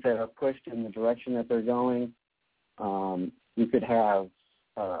 vines that are pushed in the direction that they're going. You could have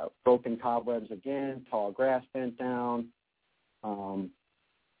broken cobwebs again, tall grass bent down.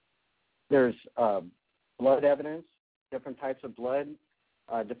 There's blood evidence, different types of blood,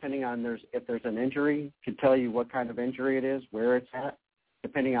 depending on if there's an injury, could tell you what kind of injury it is, where it's at,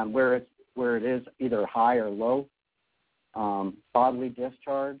 depending on where it is, either high or low. Bodily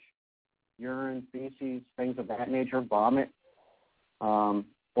discharge, urine, feces, things of that nature, vomit, oral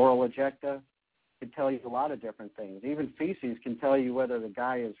ejecta, could tell you a lot of different things. Even feces can tell you whether the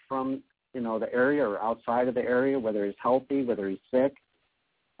guy is from, the area or outside of the area, whether he's healthy, whether he's sick.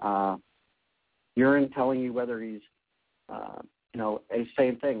 Urine telling you whether he's,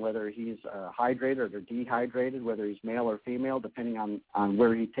 same thing, whether he's hydrated or dehydrated, whether he's male or female, depending on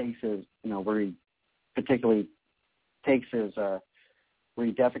where he takes his, where he particularly takes his, where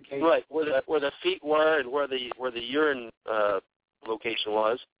he defecates. Right, where the feet were and where the urine location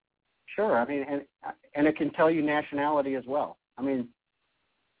was. Sure, and it can tell you nationality as well.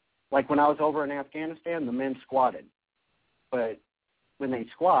 Like when I was over in Afghanistan, the men squatted, but when they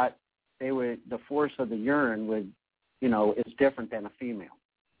squat, the force of the urine is different than a female,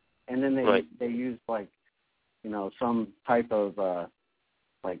 and then they use some type of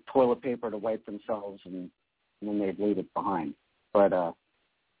toilet paper to wipe themselves, and then they'd leave it behind. But and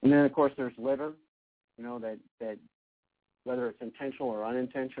then of course there's litter, that whether it's intentional or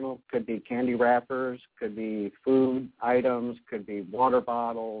unintentional, could be candy wrappers, could be food items, could be water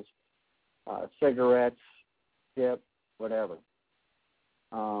bottles, cigarettes, dip, whatever.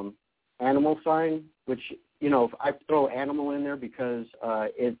 Animal sign, which, I throw animal in there because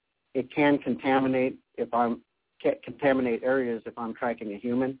it can contaminate areas if I'm tracking a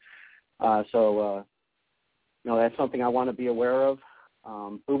human. So that's something I want to be aware of.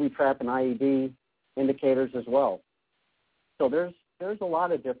 Booby trap and IED indicators as well. So there's a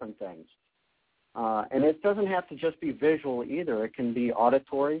lot of different things. And it doesn't have to just be visual either. It can be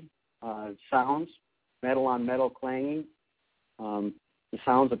auditory, sounds, metal on metal clanging, the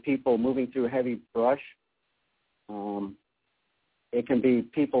sounds of people moving through heavy brush. It can be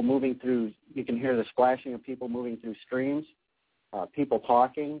people moving through, you can hear the splashing of people moving through streams, people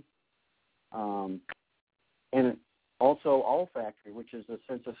talking, and also olfactory, which is the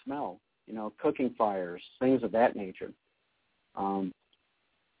sense of smell, cooking fires, things of that nature.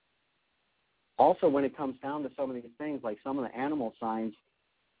 Also, when it comes down to some of these things, like some of the animal signs,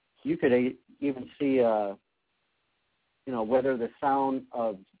 you could even see, whether the sound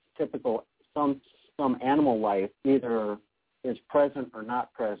of typical some animal life either is present or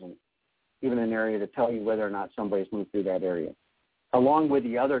not present, even in an area to tell you whether or not somebody's moved through that area, along with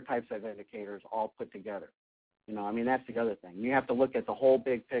the other types of indicators all put together. That's the other thing. You have to look at the whole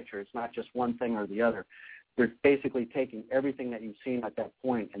big picture. It's not just one thing or the other. They're basically taking everything that you've seen at that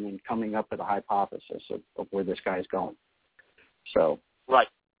point and then coming up with a hypothesis of where this guy's going. So Right.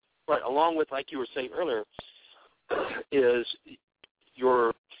 Along with, like you were saying earlier, is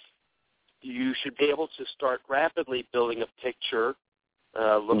you should be able to start rapidly building a picture,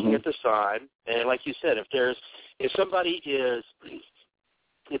 looking at the sign, and like you said, if they're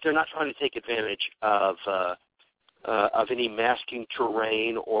not trying to take advantage of any masking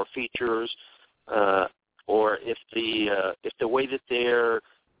terrain or features, or if the way that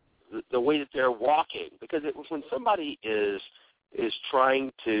they're walking, because when somebody is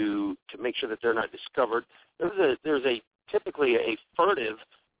trying to make sure that they're not discovered, there's typically a furtive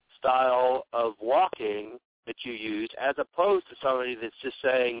style of walking that you use, as opposed to somebody that's just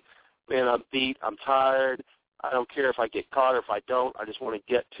saying, man, I'm beat, I'm tired, I don't care if I get caught or if I don't, I just want to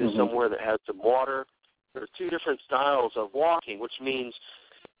get to somewhere that has some water. There's two different styles of walking, which means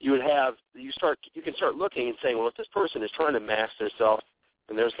you can start looking and saying, well, if this person is trying to mask themselves,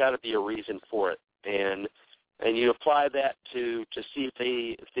 then there's got to be a reason for it. And you apply that to see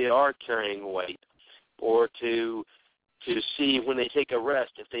if they are carrying weight, or to to see when they take a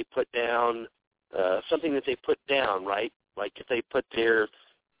rest if they put down something that they put down, right? Like if they put their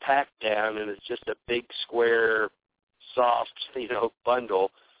pack down and it's just a big square, soft,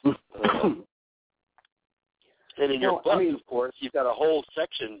 bundle. And in your book, of course, you've got a whole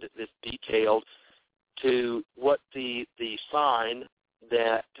section that's detailed to what the sign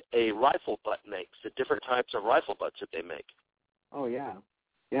that a rifle butt makes, the different types of rifle butts that they make. Oh, yeah.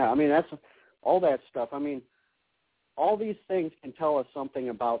 Yeah, I mean, that's all that stuff. I mean, all these things can tell us something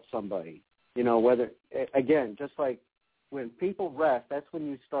about somebody, whether, again, just like when people rest, that's when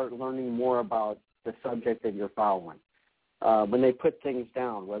you start learning more about the subject that you're following. When they put things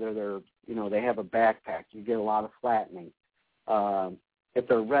down, whether they're, they have a backpack, you get a lot of flattening. If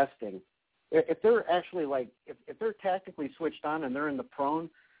they're resting, if they're actually if they're tactically switched on and they're in the prone,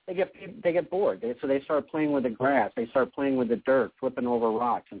 they get bored. So they start playing with the grass. They start playing with the dirt, flipping over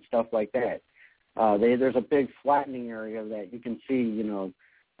rocks and stuff like that. There's a big flattening area that you can see,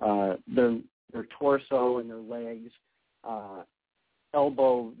 their torso and their legs,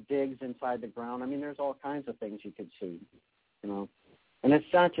 elbow digs inside the ground. I mean, there's all kinds of things you could see, And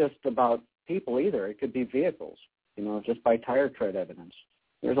it's not just about people either. It could be vehicles, just by tire tread evidence.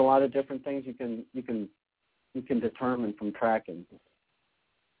 There's a lot of different things you can determine from tracking.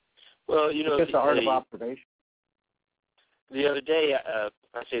 Well, it's just the art of observation. The other day, I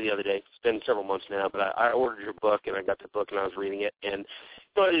say the other day, it's been several months now, but I ordered your book, and I got the book, and I was reading it, and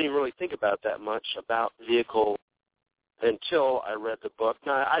I didn't even really think about that much about vehicle until I read the book.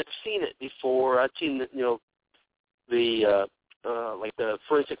 Now, I've seen it before. I've seen, the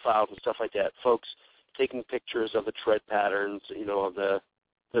forensic files and stuff like that, folks taking pictures of the tread patterns, of the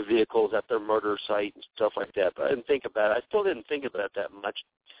vehicles at their murder site and stuff like that. But I didn't think about it. I still didn't think about that much.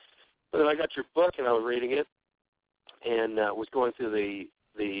 But then I got your book, and I was reading it, and was going through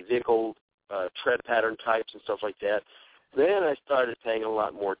the vehicle tread pattern types and stuff like that. Then I started paying a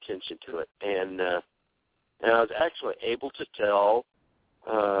lot more attention to it, and I was actually able to tell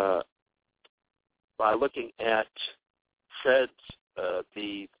by looking at treads,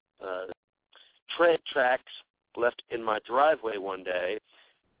 the tread tracks left in my driveway one day.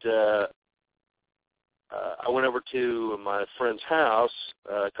 I went over to my friend's house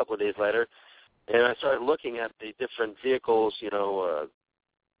a couple of days later, and I started looking at the different vehicles,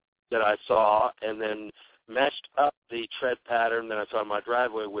 that I saw, and then matched up the tread pattern that I saw in my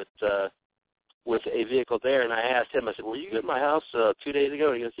driveway with a vehicle there. And I asked him, I said, "Were you at my house 2 days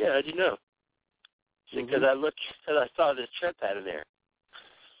ago?" And he goes, "Yeah, how'd you know?" Because I saw this tread pattern there.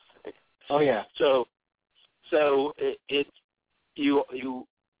 Oh yeah. So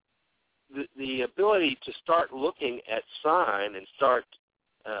the ability to start looking at sign and start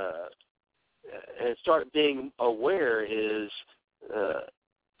being aware is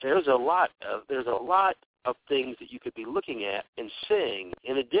there's a lot of things that you could be looking at and seeing.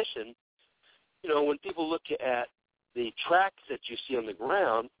 In addition, when people look at the tracks that you see on the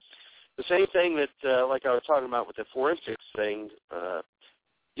ground, the same thing that like I was talking about with the forensics thing,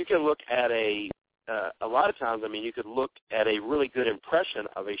 you can look at a lot of times, you could look at a really good impression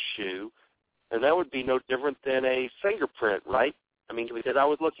of a shoe, and that would be no different than a fingerprint, right? Because I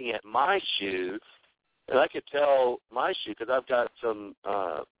was looking at my shoe, and I could tell my shoe because I've got some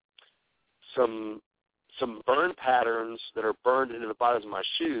burn patterns that are burned into the bottoms of my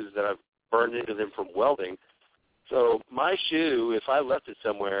shoes that I've burned into them from welding. So my shoe, if I left it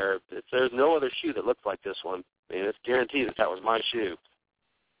somewhere, there's no other shoe that looks like this one. It's guaranteed that was my shoe.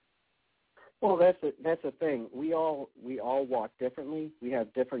 Well, that's the thing. We all walk differently. We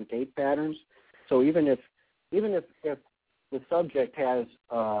have different gait patterns. So even if the subject has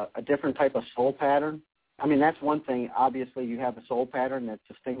a different type of sole pattern, that's one thing. Obviously, you have a sole pattern that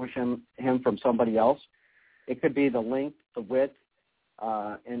distinguishes him from somebody else. It could be the length, the width,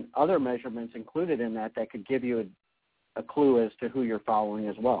 and other measurements included in that could give you a clue as to who you're following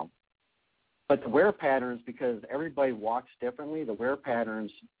as well. But the wear patterns, because everybody walks differently, the wear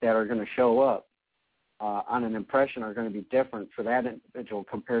patterns that are going to show up on an impression are going to be different for that individual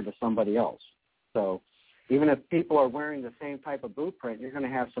compared to somebody else. So even if people are wearing the same type of boot print, you're going to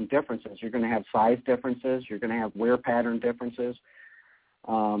have some differences. You're going to have size differences. You're going to have wear pattern differences.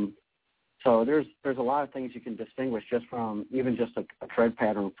 So there's a lot of things you can distinguish just from even just a tread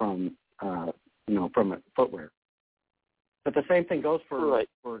pattern from from a footwear. But the same thing goes for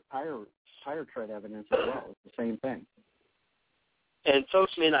tire tread evidence as well. It's the same thing. And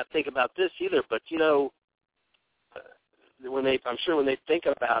folks may not think about this either, but I'm sure when they think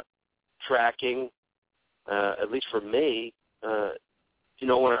about tracking, at least for me, when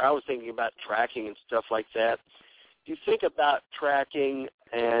I was thinking about tracking and stuff like that, you think about tracking,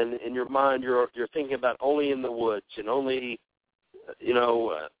 and in your mind you're thinking about only in the woods and only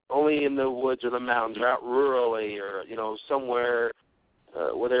in the woods or the mountains or out rurally or, somewhere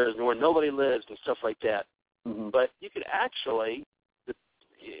where nobody lives and stuff like that. Mm-hmm. But you could actually,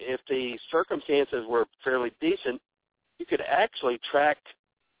 if the circumstances were fairly decent, you could actually track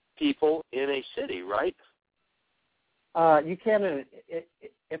people in a city, right? You can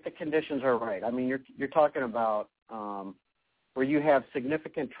if the conditions are right. I mean, you're talking about where you have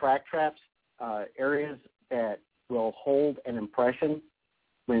significant track traps, areas that will hold an impression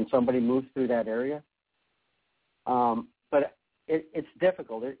when somebody moves through that area. But it's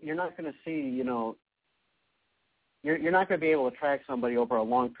difficult. You're not going to see, you're not going to be able to track somebody over a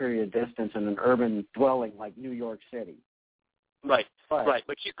long period of distance in an urban dwelling like New York City. Right, right.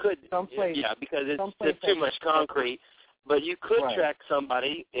 But you could, someplace, because it's too much concrete. But you could track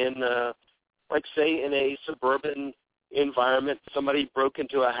somebody in, like, say, in a suburban environment. Somebody broke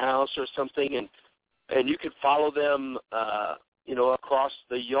into a house or something, and you could follow them, across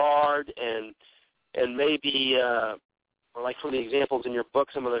the yard, and maybe, like from the examples in your book,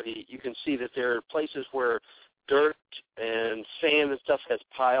 you can see that there are places where dirt and sand and stuff has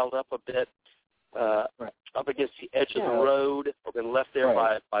piled up a bit up against the edge of the road or been left there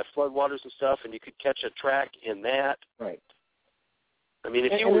by floodwaters and stuff, and you could catch a track in that. Right. I mean,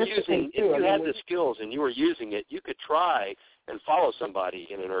 if you had the skills and you were using it, you could try and follow somebody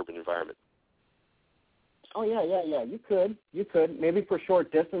in an urban environment. Oh, yeah. You could, maybe for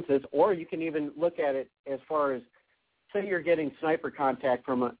short distances, or you can even look at it as far as, say you're getting sniper contact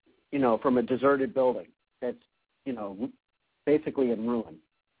from a deserted building that's, basically in ruin.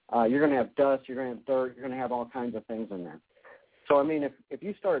 You're going to have dust, you're going to have dirt, you're going to have all kinds of things in there. So, I mean, if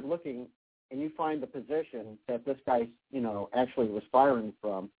you start looking and you find the position that this guy, actually was firing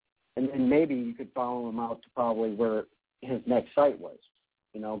from, and then maybe you could follow him out to probably where his next site was,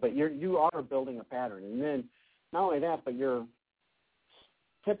 but you are building a pattern. And then not only that, but you're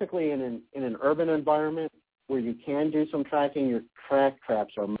typically in an urban environment where you can do some tracking, your track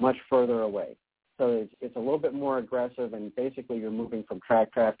traps are much further away. So it's a little bit more aggressive, and basically you're moving from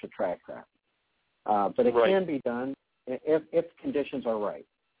track trap to track trap. But it can be done if conditions are right.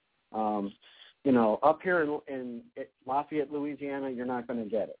 Up here in Lafayette, Louisiana, you're not going to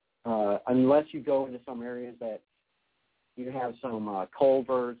get it unless you go into some areas that you have some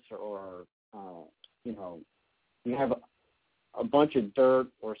culverts or, you have a bunch of dirt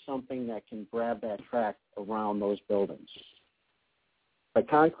or something that can grab that track around those buildings. But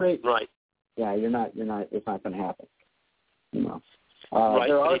concrete, right? Yeah, it's not going to happen.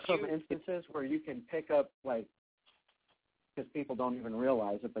 There are some instances where you can pick up, like, because people don't even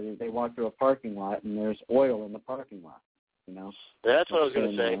realize it, but they walk through a parking lot and there's oil in the parking lot. That's what I was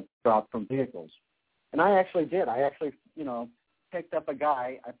going to say. Dropped from vehicles, and I actually did. I actually, picked up a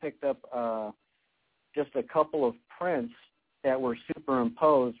guy. I picked up just a couple of prints that were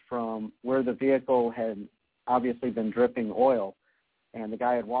superimposed from where the vehicle had obviously been dripping oil. And the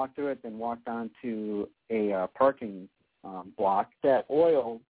guy had walked through it, then walked onto a parking block. That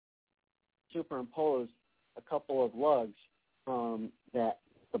oil superimposed a couple of lugs from the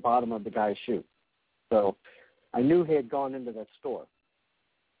bottom of the guy's shoe. So I knew he had gone into that store.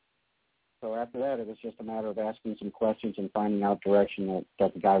 So after that, it was just a matter of asking some questions and finding out direction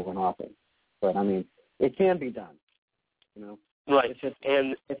that the guy went off in. But, I mean, it can be done, Right,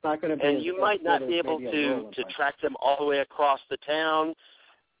 it's not going to be. And you might not be able to track them all the way across the town,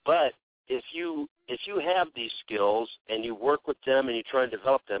 but if you have these skills and you work with them and you try and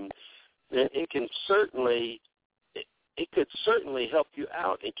develop them, then it could certainly help you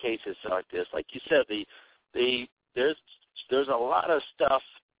out in cases like this. Like you said, there's a lot of stuff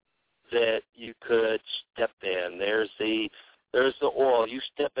that you could step in. There's the oil. You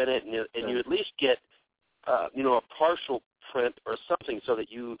step in it and you at least get a partial print or something, so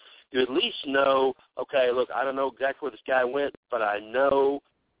that you at least know, okay, look, I don't know exactly where this guy went, but I know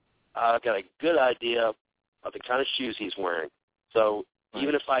I've got a good idea of the kind of shoes he's wearing. So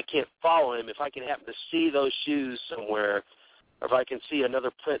even if I can't follow him, if I can happen to see those shoes somewhere, or if I can see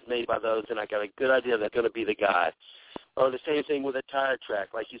another print made by those, then I got a good idea that's going to be the guy. Or the same thing with a tire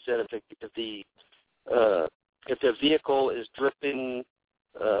track, like you said, if the vehicle is dripping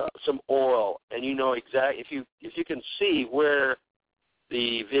some oil, and exactly if you can see where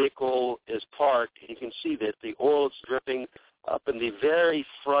the vehicle is parked, you can see that the oil is dripping up in the very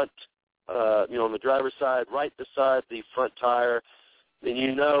front, on the driver's side, right beside the front tire. Then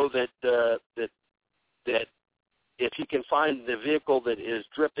you know that if you can find the vehicle that is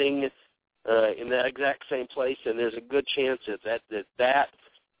dripping in that exact same place, and there's a good chance that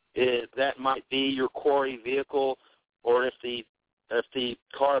might be your quarry vehicle, or if the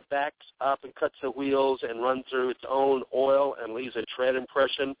car backs up and cuts the wheels and runs through its own oil and leaves a tread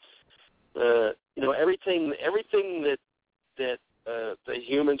impression. Everything that the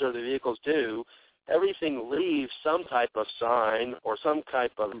humans or the vehicles do, everything leaves some type of sign or some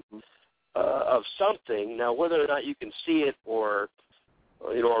type of something. Now, whether or not you can see it or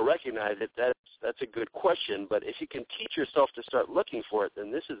recognize it, that's a good question. But if you can teach yourself to start looking for it,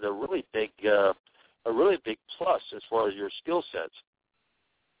 then this is a really big plus as far as your skill sets.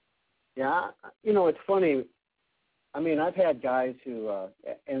 Yeah, it's funny. I mean, I've had guys who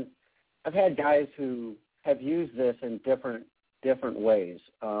have used this in different ways.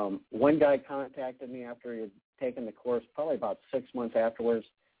 One guy contacted me after he had taken the course, probably about 6 months afterwards.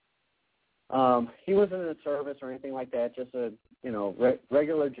 He wasn't in the service or anything like that, just a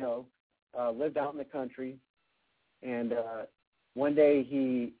regular Joe. Lived out in the country, and one day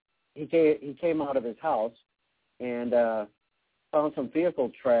he came out of his house and found some vehicle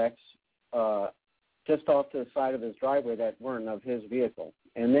tracks just off to the side of his driveway that weren't of his vehicle.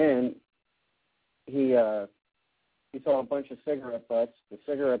 And then he saw a bunch of cigarette butts. The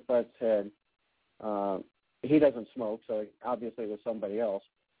cigarette butts had he doesn't smoke, so obviously it was somebody else.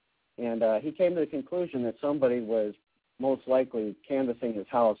 And he came to the conclusion that somebody was most likely canvassing his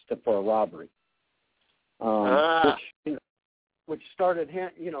house for a robbery, which started him,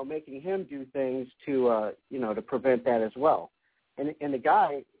 making him do things to prevent that as well. And the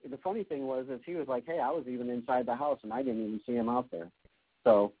guy, the funny thing was he was like, hey, I was even inside the house and I didn't even see him out there.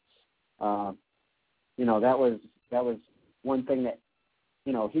 So, that was one thing that,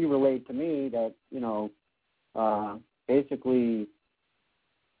 he relayed to me that, basically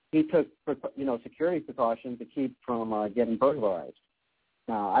he took, security precautions to keep from getting burglarized.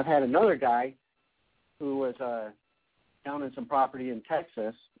 Now, I've had another guy who was down in some property in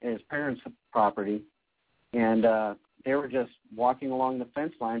Texas, his parents' property, and they were just walking along the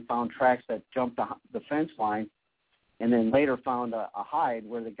fence line, found tracks that jumped the fence line, and then later found a hide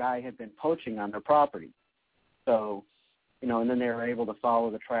where the guy had been poaching on their property. So, and then they were able to follow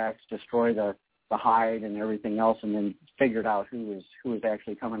the tracks, destroy the hide and everything else, and then figured out who was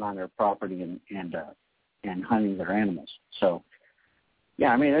actually coming on their property and hunting their animals. So, yeah,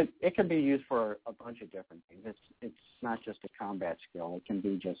 I mean, it can be used for a bunch of different things. It's not just a combat skill. It can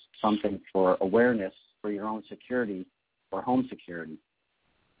be just something for awareness for your own security or home security.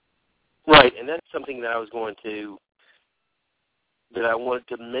 Right, and that's something that I wanted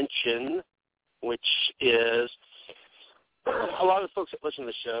to mention, which is a lot of the folks that listen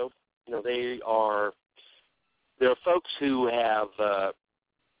to the show, there are folks who have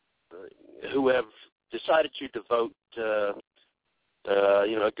decided to devote a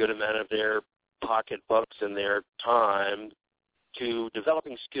good amount of their pocketbooks and their time to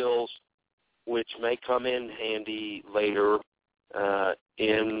developing skills which may come in handy later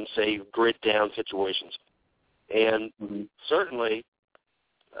in, say, grid-down situations. And certainly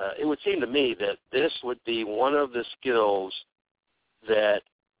it would seem to me that this would be one of the skills that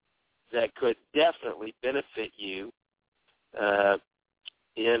could definitely benefit you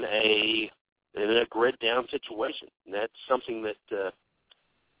in a grid-down situation. And that's something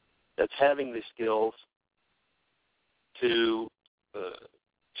that's having the skills to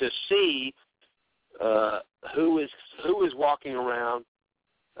see who is walking around,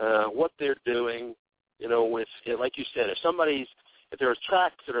 what they're doing. With, like you said, if there's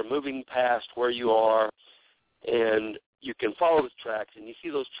tracks that are moving past where you are, and you can follow the tracks, and you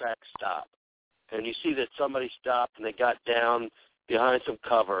see those tracks stop, and you see that somebody stopped and they got down behind some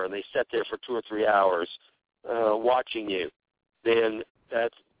cover and they sat there for 2 or 3 hours watching you, then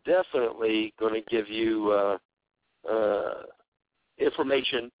that's definitely going to give you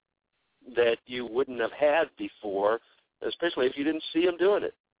information that you wouldn't have had before, especially if you didn't see them doing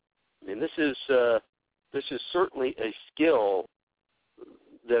it. I mean, this is certainly a skill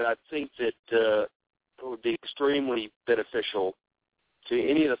that I think that would be extremely beneficial to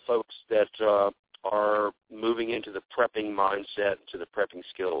any of the folks that are moving into the prepping mindset, to the prepping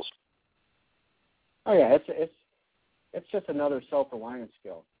skills. Oh yeah, it's just another self-reliance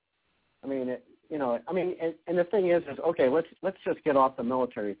skill. I mean, and the thing is okay. Let's just get off the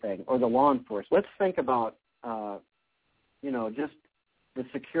military thing or the law enforcement. Let's think about, just the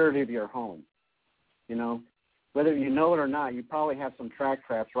security of your home. Whether you know it or not, you probably have some track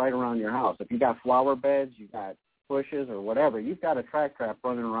traps right around your house. If you got flower beds, you got bushes or whatever, you've got a track trap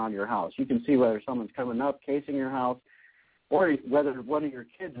running around your house. You can see whether someone's coming up, casing your house, or whether one of your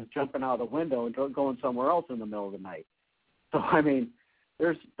kids is jumping out the window and going somewhere else in the middle of the night. So, I mean,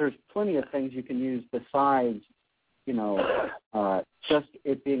 there's plenty of things you can use besides, just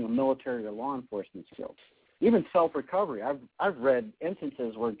it being a military or law enforcement skill. even self-recovery. I've read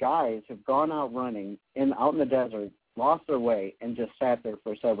instances where guys have gone out running out in the desert, lost their way, and just sat there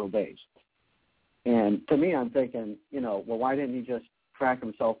for several days. And to me, I'm thinking, well, why didn't he just track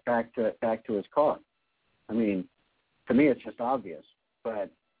himself back to his car? I mean, to me, it's just obvious.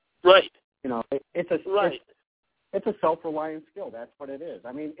 But right, it's a self-reliant skill. That's what it is.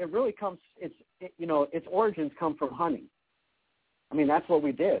 I mean, it really comes. Its origins come from hunting. I mean, that's what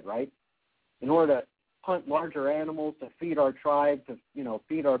we did, right? In order to hunt larger animals, to feed our tribe, to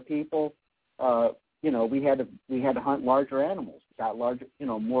feed our people, we had to hunt larger animals. Got larger,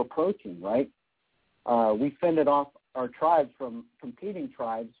 more protein, right? We fended off our tribes from competing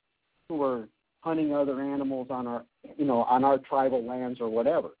tribes who were hunting other animals on our tribal lands or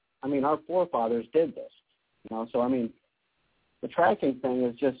whatever. I mean, our forefathers did this, So I mean, the tracking thing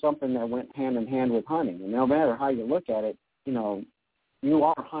is just something that went hand in hand with hunting, and no matter how you look at it, you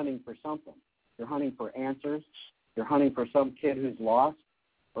are hunting for something. You're hunting for answers. You're hunting for some kid who's lost,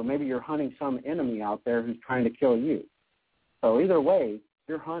 or maybe you're hunting some enemy out there who's trying to kill you. So either way,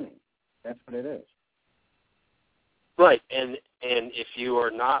 you're hunting. That's what it is. Right, and if you are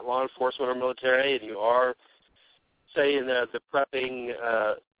not law enforcement or military, and you are, say, in the prepping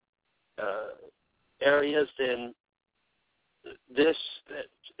areas, then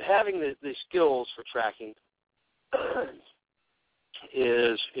having the skills for tracking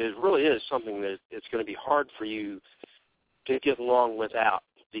really is something that it's going to be hard for you to get along without,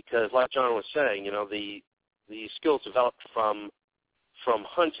 because, like John was saying, the skills developed from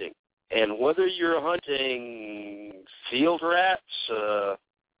hunting. And whether you're hunting field rats, the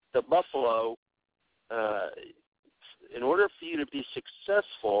buffalo, in order for you to be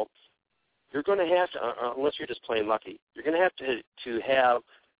successful, you're going to have to, unless you're just plain lucky, you're going to have to have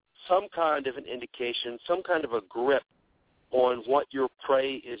some kind of an indication, some kind of a grip on what your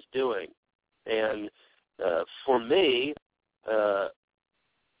prey is doing. And for me, I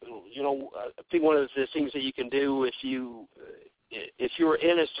think one of the things that you can do if you're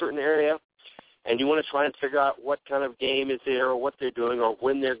in a certain area and you want to try and figure out what kind of game is there or what they're doing or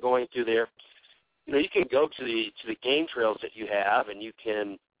when they're going through there, you can go to the game trails that you have, and you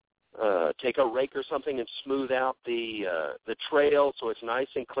can take a rake or something and smooth out the trail so it's nice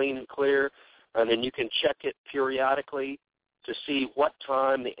and clean and clear, and then you can check it periodically to see what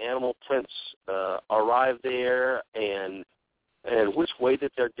time the animal prints arrive there and which way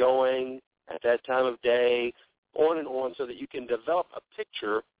that they're going at that time of day, on and on, so that you can develop a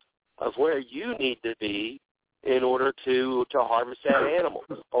picture of where you need to be in order to harvest that animal,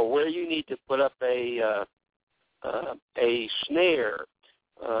 or where you need to put up a snare,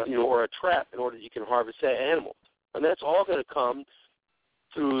 or a trap in order that you can harvest that animal. And that's all going to come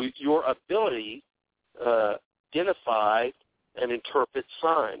through your ability to identify and interpret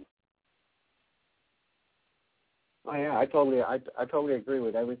sign. Oh yeah, I totally agree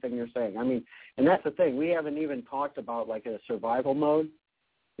with everything you're saying. I mean, and that's the thing. We haven't even talked about like a survival mode.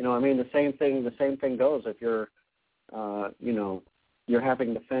 I mean, the same thing goes if you're, you're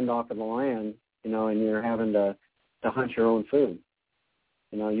having to fend off in the land, and you're having to hunt your own food.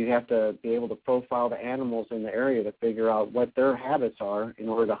 You have to be able to profile the animals in the area to figure out what their habits are in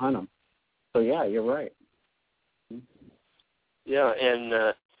order to hunt them. So yeah, you're right. Yeah, and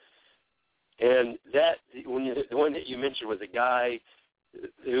that the one that you mentioned was a guy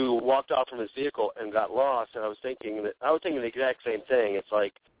who walked off from his vehicle and got lost, and I was thinking the exact same thing. It's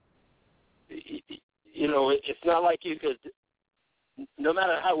like, it's not like you could, no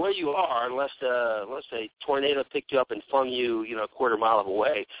matter where you are, unless a tornado picked you up and flung you, a quarter mile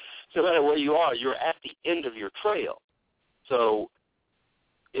away. So no matter where you are, you're at the end of your trail. So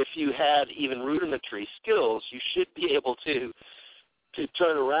if you had even rudimentary skills, you should be able to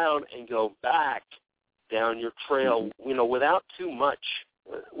turn around and go back down your trail, without too much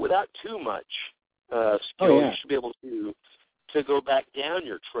skill. You should be able to go back down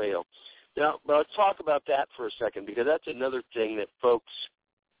your trail. Now, but let's talk about that for a second, because that's another thing that folks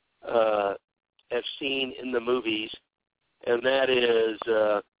have seen in the movies, and that is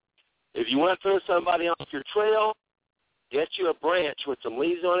if you want to throw somebody off your trail, get you a branch with some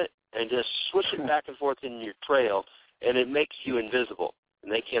leaves on it and just swish it back and forth in your trail, and it makes you invisible,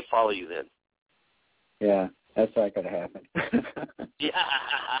 and they can't follow you then. Yeah, that's not going to happen. Yeah.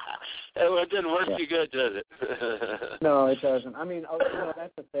 Well, it didn't work too good, does it? No, it doesn't. I mean,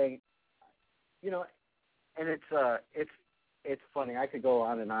 that's the thing. And it's funny. I could go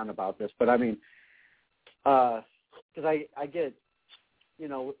on and on about this, but I mean, because I get,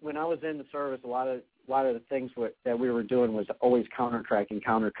 when I was in the service, a lot of the things that we were doing was always counter-tracking,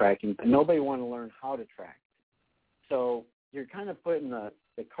 but nobody wanted to learn how to track. So you're kind of put in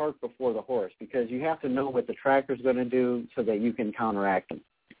the cart before the horse, because you have to know what the tractor's going to do so that you can counteract them.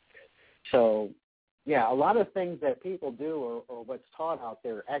 So, yeah, a lot of things that people do or what's taught out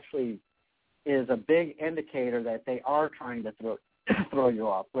there actually is a big indicator that they are trying to throw you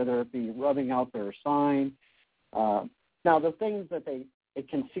off, whether it be rubbing out their sign. Now, the things that it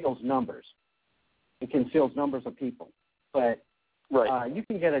conceals numbers. It conceals numbers of people. But you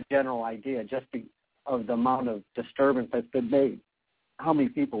can get a general idea just of the amount of disturbance that's been made, how many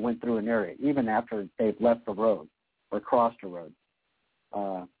people went through an area, even after they've left the road or crossed the road.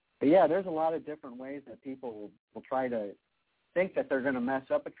 But, yeah, there's a lot of different ways that people will try to think that they're going to mess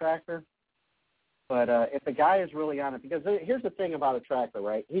up a tractor. But if the guy is really on it, because here's the thing about a tractor,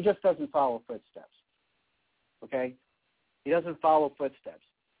 right? He just doesn't follow footsteps, okay? He doesn't follow footsteps.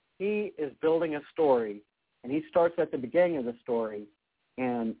 He is building a story, and he starts at the beginning of the story,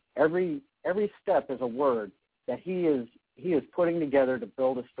 and every step is a word that he is putting together to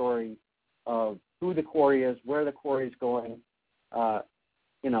build a story of who the quarry is, where the quarry is going,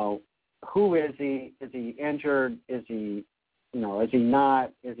 who is he? Is he injured? Is he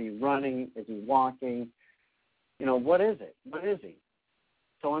not? Is he running? Is he walking? What is it? What is he?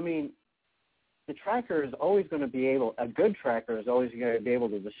 So, I mean, the tracker is always going to be a good tracker is always going to be able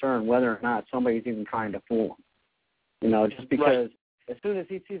to discern whether or not somebody's even trying to fool him. Just because as soon as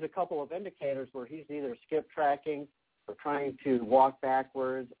he sees a couple of indicators where he's either skip tracking or trying to walk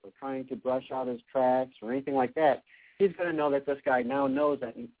backwards or trying to brush out his tracks or anything like that, he's going to know that this guy now knows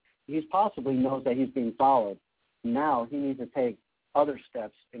that he possibly knows that he's being followed. Now he needs to take other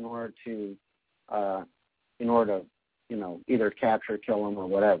steps in order to either capture, kill him, or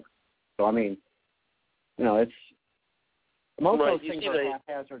whatever. So, I mean, it's most of those things are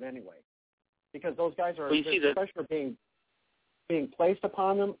haphazard anyway, because those guys are pressure being placed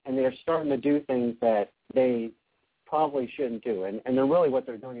upon them, and they're starting to do things that they probably shouldn't do, and they're really what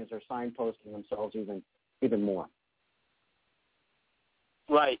they're doing is they're signposting themselves even more.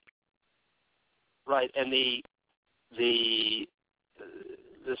 Right, and the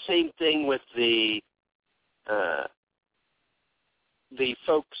same thing with the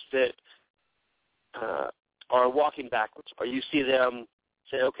folks that are walking backwards, or you see them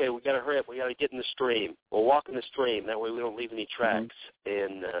say, okay, we got to hurry up, we got to get in the stream. We'll walk in the stream, that way we don't leave any tracks.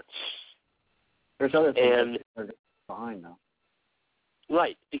 Mm-hmm. And there's other things that are behind though.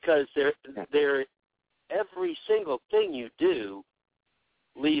 Right, because they're every single thing you do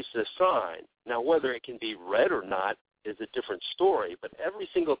leaves a sign. Now, whether it can be read or not is a different story, but every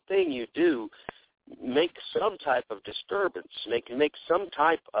single thing you do makes some type of disturbance, make some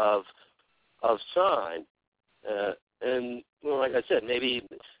type of sign. And like I said, maybe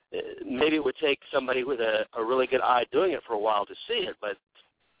it would take somebody with a really good eye doing it for a while to see it, but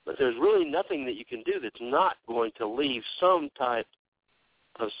there's really nothing that you can do that's not going to leave some type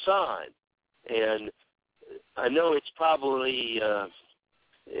of sign. And I know it's probably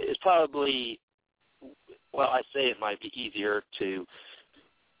well, I say it might be easier to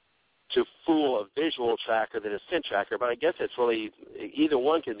fool a visual tracker than a scent tracker, but I guess it's really either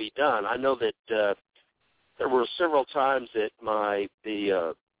one can be done. I know that there were several times that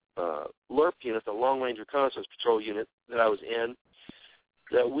the LRP unit, the Long Range Reconnaissance Patrol unit that I was in,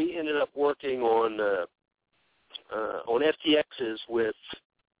 that we ended up working on FTXs with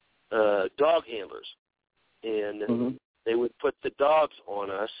dog handlers, and mm-hmm. they would put the dogs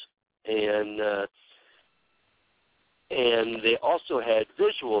on us, and they also had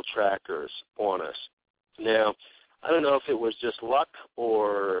visual trackers on us. Now, I don't know if it was just luck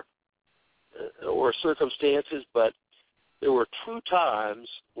or circumstances, but there were true times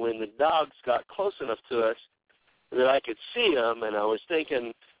when the dogs got close enough to us that I could see them, and I was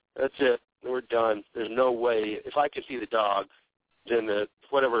thinking, that's it, we're done. There's no way. If I could see the dog, then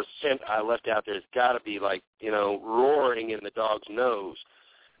whatever scent I left out there has got to be roaring in the dog's nose.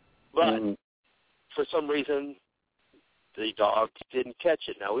 But for some reason, the dog didn't catch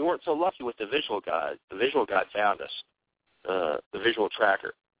it. Now, we weren't so lucky with the visual guide. The visual guide found us, the visual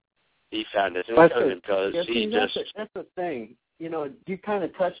tracker. He found us, and we found him because he just... That's the thing. You kind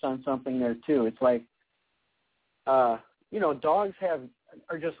of touched on something there, too. It's like, dogs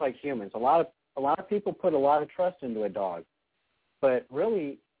are just like humans. A lot of people put a lot of trust into a dog. But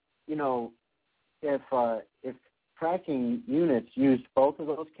really, if tracking units used both of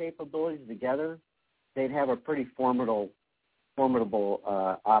those capabilities together, they'd have a pretty formidable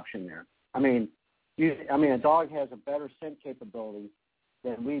option there. I mean, a dog has a better scent capability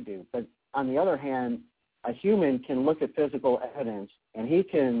than we do. But on the other hand, a human can look at physical evidence and he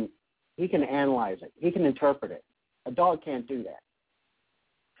can analyze it. He can interpret it. A dog can't do that.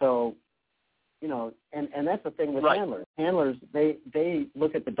 So, and that's the thing with right. handlers. Handlers, they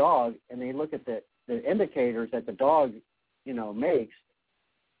look at the dog and they look at the indicators that the dog, makes,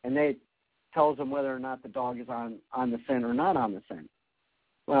 and they tells them whether or not the dog is on the scent or not on the scent.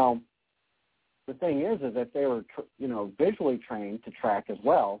 Well, the thing is if they were, visually trained to track as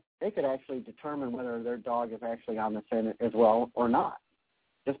well, they could actually determine whether their dog is actually on the scent as well or not,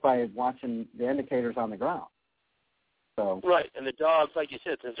 just by watching the indicators on the ground. So. Right, and the dogs, like you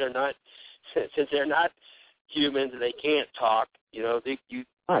said, since they're not humans and they can't talk, you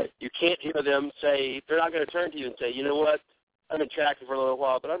can't hear them say, they're not going to turn to you and say, you know what, I've been tracking for a little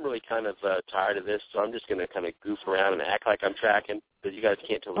while, but I'm really kind of tired of this, so I'm just going to kind of goof around and act like I'm tracking, because you guys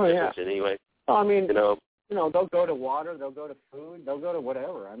can't tell the difference anyway. Well, I mean, they'll go to water, they'll go to food, they'll go to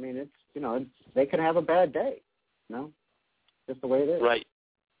whatever. I mean, they can have a bad day, just the way it is. Right,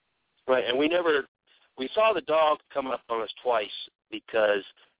 and we saw the dog come up on us twice because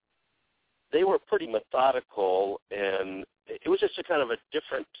they were pretty methodical, and it was just a kind of a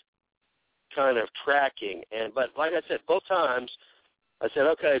different kind of tracking. But like I said, both times I said,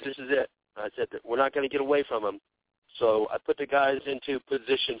 okay, this is it. I said that we're not going to get away from them. So I put the guys into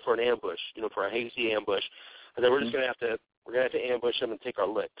position for an ambush, for a hazy ambush, and then we're just going to have to ambush them and take our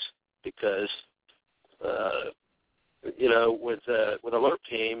licks because, with alert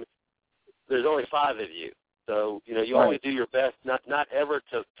team, there's only 5 of you. So, you always do your best never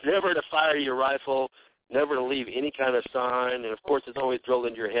to fire your rifle, never to leave any kind of sign. And, of course, it's always drilled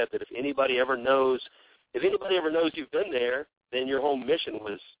into your head that if anybody ever knows you've been there, then your whole mission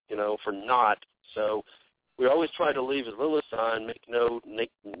was, for naught. So we always try to leave as little a sign, make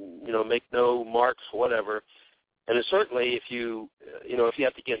no marks, whatever. And it's certainly if you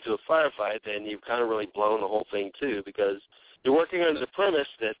have to get into a firefight, then you've kind of really blown the whole thing too, because you're working under the premise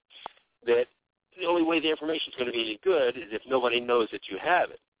that the only way the information is going to be any good is if nobody knows that you have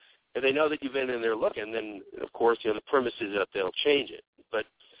it. If they know that you've been in there looking, then, of course, the premise is that they'll change it. But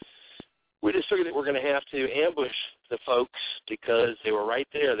we just figured that we're going to have to ambush the folks because they were right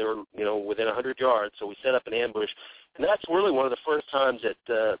there. They were, within 100 yards, so we set up an ambush. And that's really one of the first times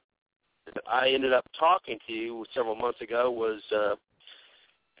that I ended up talking to you several months ago was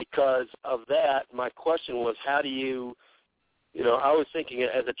because of that. My question was, how do you I was thinking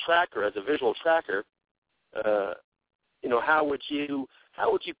as a tracker, as a visual tracker, how would you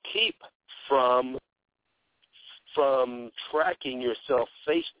keep from tracking yourself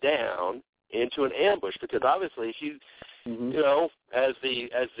face down into an ambush? Because obviously, if you, as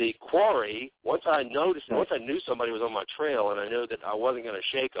the quarry, once I knew somebody was on my trail and I knew that I wasn't going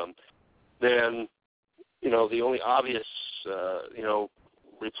to shake them, then, the only obvious,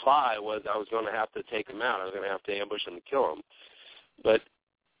 reply was I was going to have to take them out. I was going to have to ambush them and kill them. But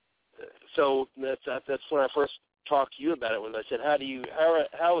so that's when I first talked to you about it. When I said,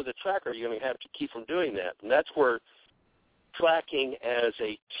 how as a tracker are you going to have to keep from doing that? And that's where tracking as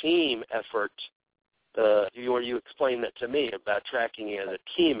a team effort. You explained that to me about tracking as a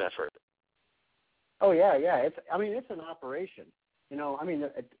team effort. Oh yeah. It's an operation.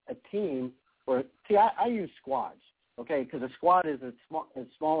 A team. I use squads. Okay, because a squad is the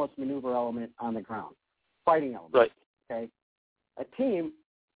smallest maneuver element on the ground, fighting element. Right. Okay. A team,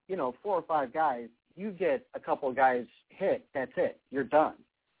 4 or 5 guys, you get a couple of guys hit, that's it. You're done.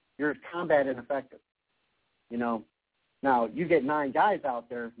 You're combat ineffective. Now, you get 9 guys out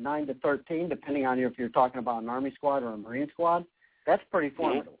there, 9 to 13, depending on if you're talking about an Army squad or a Marine squad, that's pretty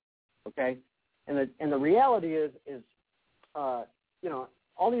formidable. Okay? And the reality is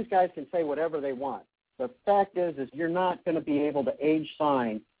all these guys can say whatever they want. The fact is you're not going to be able to age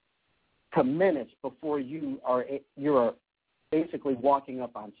sign to minutes before you're basically walking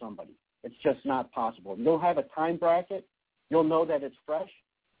up on somebody. It's just not possible. You'll have a time bracket. You'll know that it's fresh.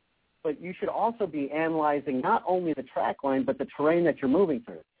 But you should also be analyzing not only the track line, but the terrain that you're moving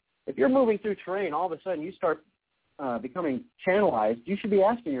through. If you're moving through terrain, all of a sudden you start becoming channelized. You should be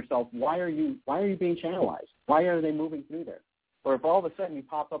asking yourself, why are you being channelized? Why are they moving through there? Or if all of a sudden you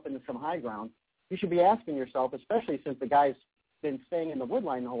pop up into some high ground, you should be asking yourself, especially since the guy's been staying in the wood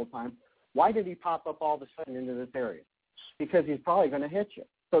line the whole time, why did he pop up all of a sudden into this area? Because he's probably going to hit you.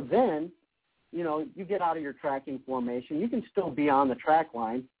 So then, you get out of your tracking formation. You can still be on the track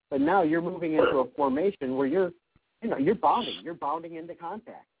line, but now you're moving into a formation where you're bounding. You're bounding into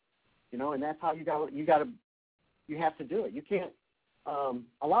contact. And that's how you have to do it. You can't.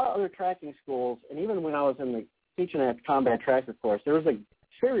 A lot of other tracking schools, and even when I was teaching at combat tracker course, there was a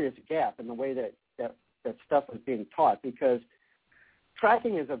serious gap in the way that stuff was being taught, because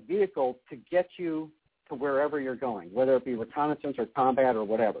tracking is a vehicle to get you to wherever you're going, whether it be reconnaissance or combat or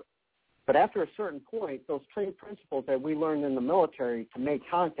whatever. But after a certain point, those training principles that we learned in the military to make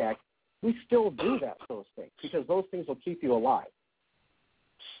contact we still do those things because those things will keep you alive.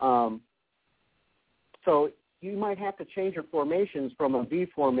 So you might have to change your formations from a V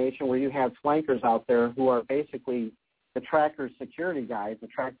formation where you have flankers out there who are basically the tracker's security guys, the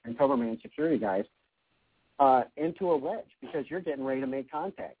tracker and coverman security guys, into a wedge because you're getting ready to make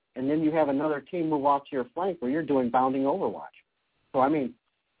contact. And then you have another team move off to your flank where you're doing bounding overwatch. So, I mean,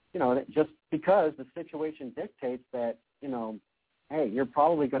 you know, just because the situation dictates that, you know, hey, you're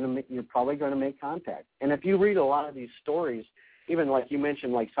probably going to make contact. And if you read a lot of these stories, even like you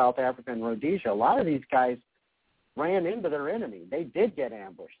mentioned, like South Africa and Rhodesia, a lot of these guys ran into their enemy. They did get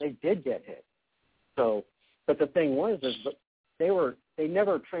ambushed. They did get hit. So, but the thing was, is they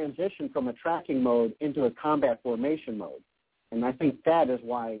never transitioned from a tracking mode into a combat formation mode. And I think that is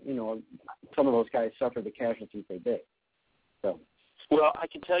why, you know, some of those guys suffered the casualties they did. So. Well, I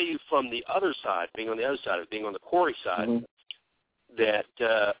can tell you from the other side, being on the quarry side, that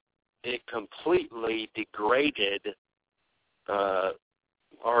it completely degraded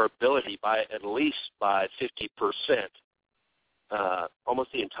our ability by 50%,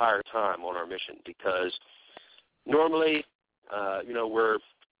 almost the entire time on our mission. Because normally, you know, we're,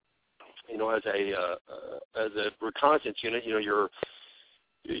 you know, as a reconnaissance unit, you know,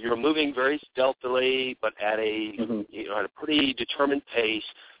 you're moving very stealthily, but at a you know, at a pretty determined pace.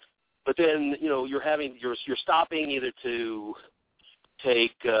 But then, you know, you're stopping either to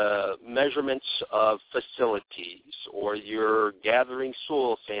take measurements of facilities, or you're gathering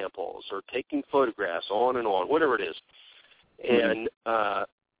soil samples, or taking photographs, on and on, whatever it is. And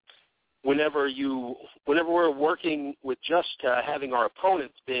whenever we're working with just having our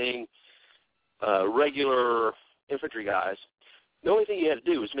opponents being regular infantry guys, the only thing you had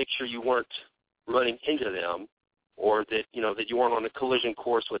to do was make sure you weren't running into them, or that, you know, that you weren't on a collision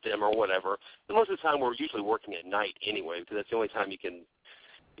course with them or whatever. And most of the time we're usually working at night anyway, because that's the only time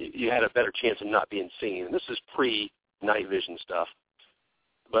you had a better chance of not being seen. And this is pre-night vision stuff.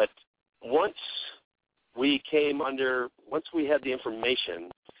 But once we had the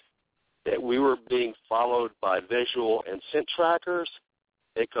information that we were being followed by visual and scent trackers,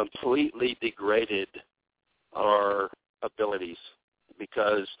 it completely degraded our abilities,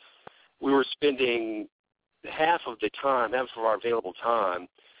 because we were spending half of our available time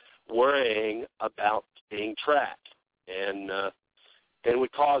worrying about being tracked. And it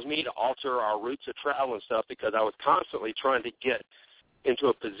would cause me to alter our routes of travel and stuff, because I was constantly trying to get into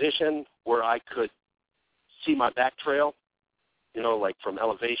a position where I could see my back trail, you know, like from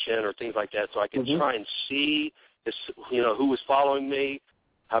elevation or things like that, so I could try and see this, you know, who was following me,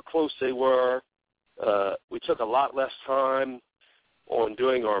 how close they were. We took a lot less time on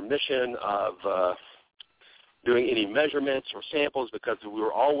doing our mission of doing any measurements or samples, because we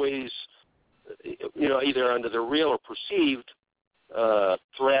were always, you know, either under the real or perceived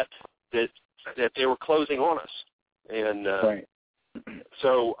threat that they were closing on us. And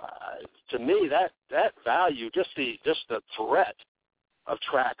so to me, that value, just the threat of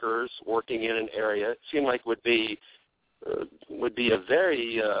trackers working in an area, seemed like would be a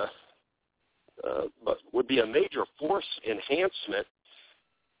very would be a major force enhancement,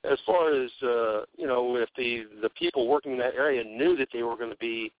 as far as you know, if the people working in that area knew that they were going to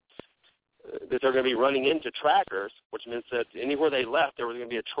be running into trackers, which means that anywhere they left, there was going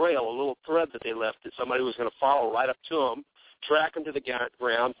to be a trail, a little thread that they left that somebody was going to follow right up to them, track them to the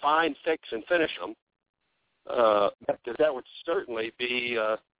ground, find, fix, and finish them. Because that would certainly be,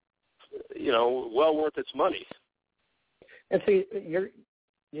 you know, well worth its money. And see,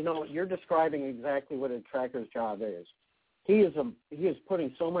 you're describing exactly what a tracker's job is. He is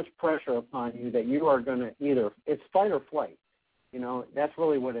putting so much pressure upon you that you are going to it's fight or flight. You know, that's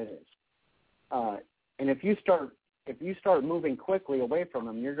really what it is. And if you start moving quickly away from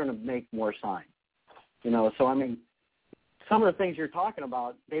him, you're going to make more sign. You know, so I mean, some of the things you're talking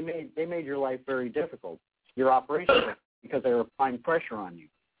about, they made your life very difficult, your operation, because they were applying pressure on you,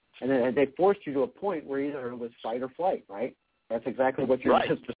 and then they forced you to a point where either it was fight or flight. Right? That's exactly what you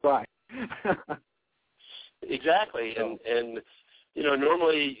just described. Exactly, and you know,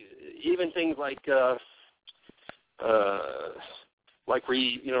 normally even things like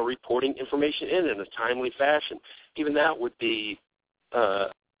reporting information in a timely fashion, even that would be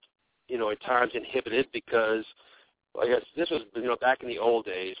you know, at times inhibited, because I guess this was, you know, back in the old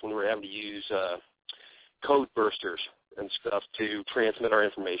days when we were having to use code bursters and stuff to transmit our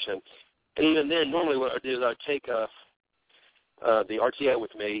information. And even then, normally what I'd do is I'd take the RTA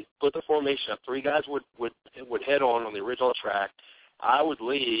with me, put the formation up. 3 guys would head on the original track. I would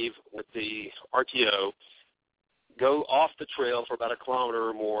leave with the RTO, go off the trail for about a kilometer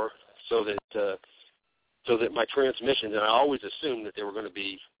or more, so that my transmissions, and I always assumed that they were going to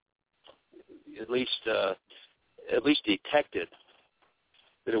be at least detected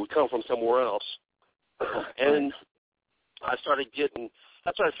that it would come from somewhere else. And I started feeling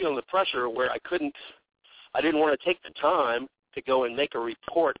the pressure where I didn't want to take the time to go and make a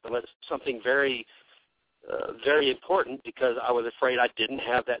report unless something very, very important, because I was afraid I didn't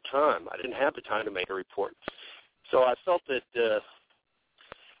have that time. I didn't have the time to make a report. So I felt that the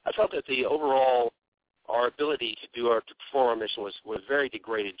overall, our ability to perform our mission was very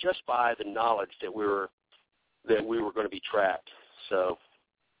degraded just by the knowledge that we were going to be tracked. So.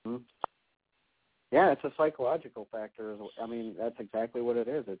 Mm-hmm. Yeah, it's a psychological factor. I mean, that's exactly what it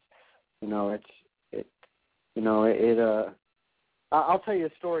is. I'll tell you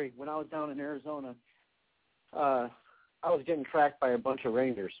a story. When I was down in Arizona, I was getting tracked by a bunch of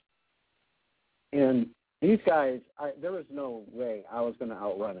Rangers. And these guys, there was no way I was going to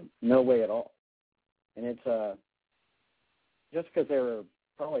outrun them. No way at all. And it's just because they were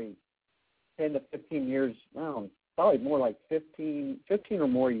probably 10 to 15 years, probably more like 15 or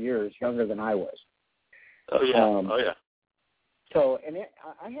more years younger than I was. Oh, yeah. So, and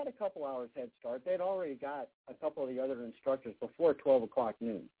I had a couple hours head start. They'd already got a couple of the other instructors before 12 o'clock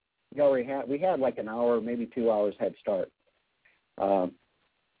noon. We had like an hour, maybe 2 hours head start. But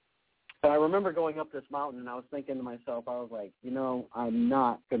I remember going up this mountain, and I was thinking to myself, I was like, I'm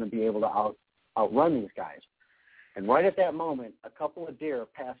not going to be able to outrun these guys. And right at that moment, a couple of deer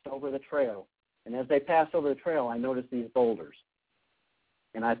passed over the trail. And as they passed over the trail, I noticed these boulders.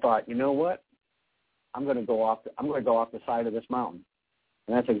 And I thought, you know what? I'm going to go off the side of this mountain.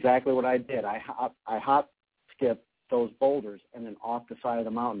 And that's exactly what I did. I hop skipped those boulders and then off the side of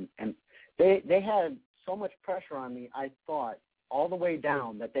the mountain. And they had so much pressure on me, I thought, all the way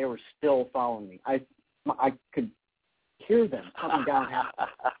down, that they were still following me. I could hear them coming down.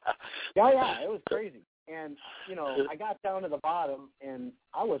 Yeah, it was crazy. And, I got down to the bottom, and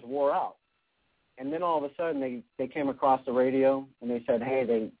I was wore out. And then all of a sudden, they came across the radio, and they said,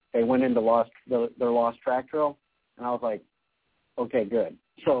 hey, they went into their lost track trail. And I was like, okay, good.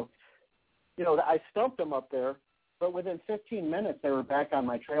 So, I stumped them up there, but within 15 minutes, they were back on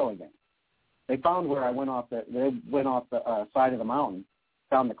my trail again. They found where I went off the side of the mountain,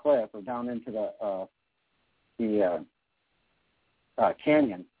 down the cliff, or down into the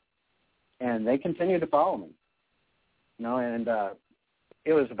canyon, and they continued to follow me. And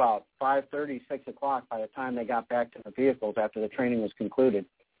it was about 5:30, 6 o'clock by the time they got back to the vehicles after the training was concluded.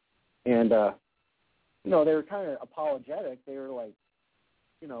 And, they were kind of apologetic. They were like,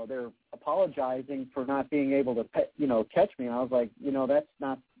 they're apologizing for not being able to, catch me. And I was like,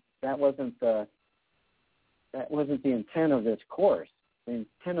 that wasn't the intent of this course. The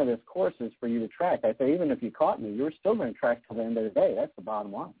intent of this course is for you to track. I said, even if you caught me, you were still going to track till the end of the day. That's the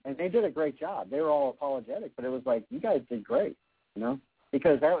bottom line. And they did a great job. They were all apologetic, but it was like, you guys did great,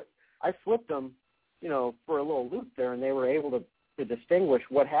 because I flipped them, for a little loop there, and they were able to distinguish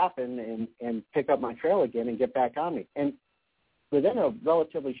what happened and pick up my trail again and get back on me, and within a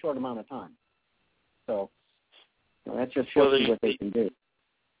relatively short amount of time. So that just shows you what they can do.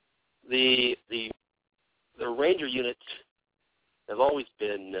 The Ranger units have always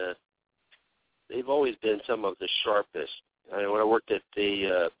been some of the sharpest. When I worked at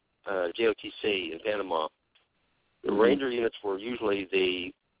the JOTC in Panama, the Ranger units were usually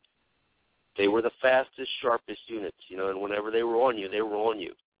they were the fastest, sharpest units, and whenever they were on you, they were on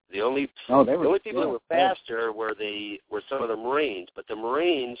you. The only people that were faster were some of the Marines, but the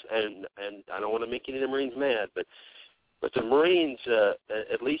Marines, and I don't want to make any of the Marines mad, but the Marines,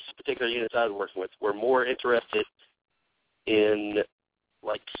 at least the particular units I was working with, were more interested in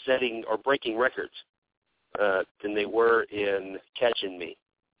like setting or breaking records than they were in catching me.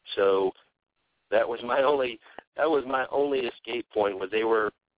 So that was my only escape point. Was they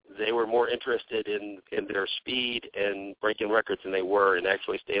were more interested in their speed and breaking records than they were in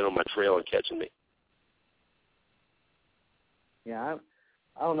actually staying on my trail and catching me. Yeah,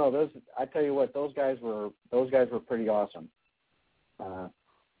 I don't know. I tell you what, those guys were pretty awesome.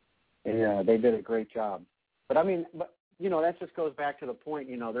 And they did a great job. But I mean, that just goes back to the point.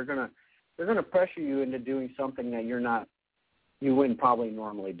 They're gonna pressure you into doing something that you wouldn't probably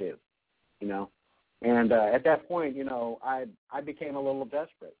normally do. And at that point, I became a little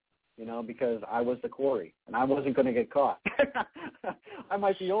desperate. Because I was the quarry, and I wasn't going to get caught. I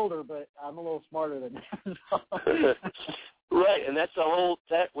might be older, but I'm a little smarter than that. Right, and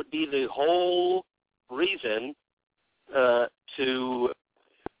that would be the whole reason to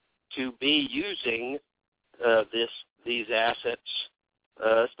be using these assets,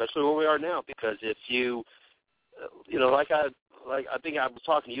 especially where we are now, because if you, I think I was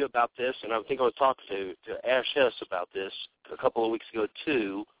talking to you about this, and I think I was talking to Ash Hess about this a couple of weeks ago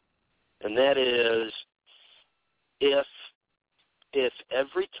too. and that is if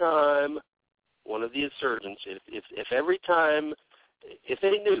every time one of the insurgents, if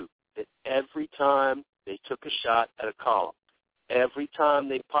they knew that every time they took a shot at a column, every time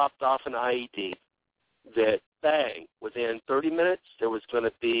they popped off an IED, that bang, within 30 minutes there was going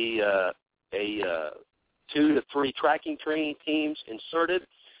to be 2 to 3 tracking training teams inserted,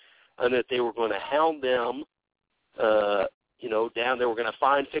 and that they were going to hound them, down. They were going to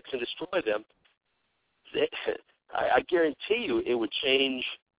find, fix, and destroy them. I guarantee you it would change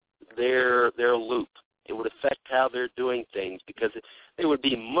their loop. It would affect how they're doing things, because they would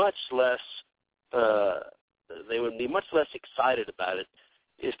be much less excited about it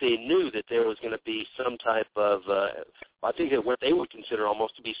if they knew that there was going to be some type of I think that what they would consider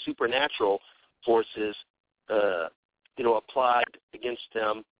almost to be supernatural forces applied against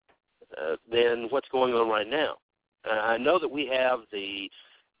them than what's going on right now. I know that we have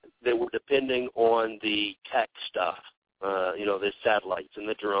that we're depending on the tech stuff, the satellites and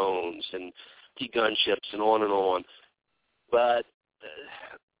the drones and the gunships and on. But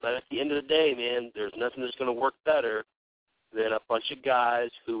at the end of the day, man, there's nothing that's going to work better than a bunch of guys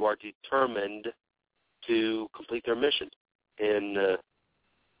who are determined to complete their mission. And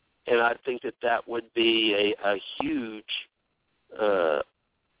I think that would be a huge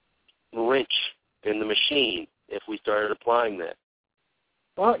wrench in the machine if we started applying that.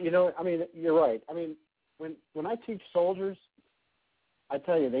 Well, you're right. When I teach soldiers, I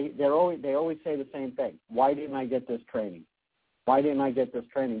tell you, they always say the same thing. Why didn't I get this training? Why didn't I get this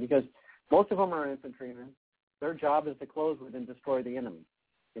training? Because most of them are infantrymen. Their job is to close with and destroy the enemy.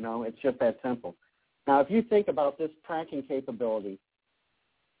 It's just that simple. Now, if you think about this tracking capability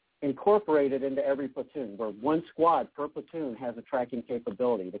incorporated into every platoon, where one squad per platoon has a tracking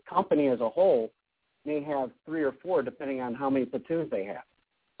capability, the company as a whole may have 3 or 4, depending on how many platoons they have,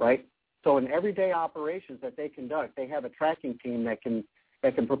 right? So in everyday operations that they conduct, they have a tracking team that can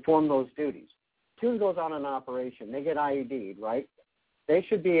perform those duties. Platoon goes on an operation, they get IED'd, right? They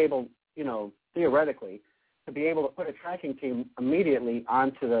should be able, theoretically, to be able to put a tracking team immediately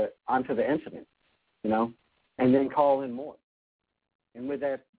onto the incident, and then call in more. And with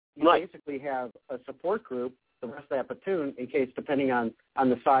that, you basically have a support group, the rest of that platoon, in case, depending on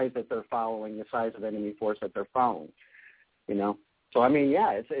the size that they're following, the size of enemy force that they're following, So,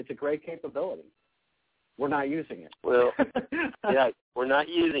 it's a great capability. We're not using it. Well, yeah, we're not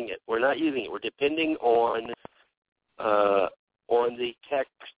using it. We're depending on the tech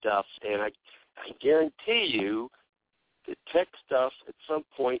stuff, and I guarantee you the tech stuff at some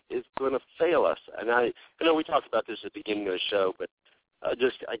point is going to fail us. And I know we talked about this at the beginning of the show, but I'm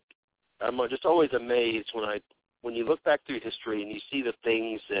just always amazed when you look back through history and you see the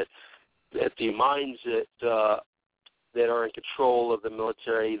things that the minds that are in control of the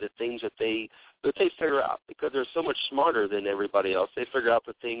military, the things that they figure out, because they're so much smarter than everybody else. They figure out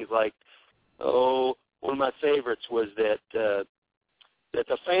the things like, one of my favorites was that the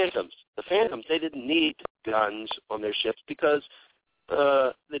Phantoms, they didn't need guns on their ships because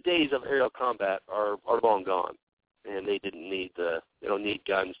the days of aerial combat are long gone, and they don't need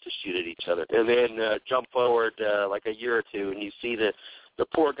guns to shoot at each other. And then jump forward like a year or two, and you see the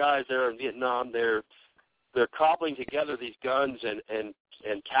poor guys there in Vietnam. They're cobbling together these guns and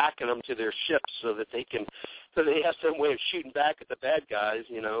tacking them to their ships so they have some way of shooting back at the bad guys,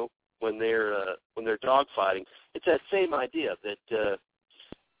 when they're dogfighting. It's that same idea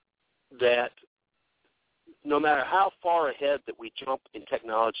that no matter how far ahead that we jump in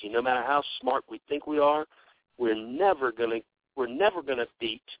technology, no matter how smart we think we are, we're never gonna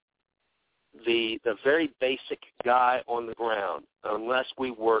beat the very basic guy on the ground unless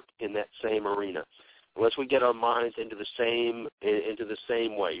we work in that same arena, unless we get our minds into the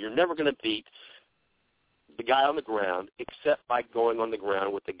same way. You're never going to beat the guy on the ground except by going on the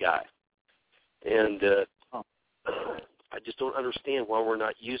ground with the guy. And I just don't understand why we're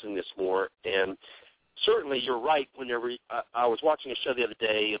not using this more. And certainly you're right. Whenever I was watching a show the other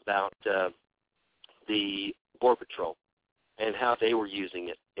day about the Border Patrol and how they were using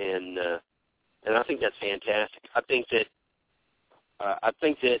it, and I think that's fantastic. I think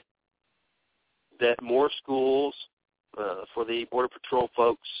that more schools for the Border Patrol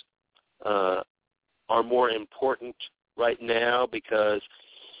folks are more important right now, because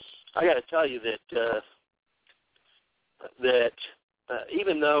I got to tell you that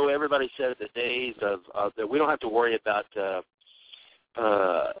even though everybody says the days of that we don't have to worry about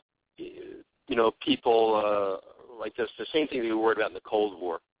people like this, the same thing we were worried about in the Cold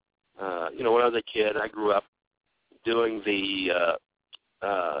War. When I was a kid, I grew up doing the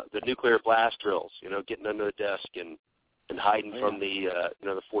nuclear blast drills, getting under the desk and and hiding from the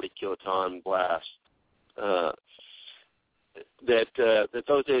the 40 kiloton blast. That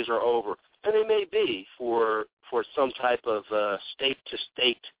those days are over, and they may be for some type of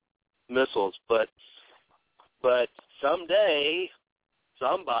state-to-state missiles, but someday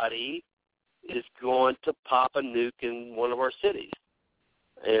somebody is going to pop a nuke in one of our cities,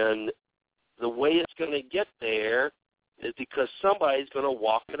 and the way it's going to get there is because somebody's going to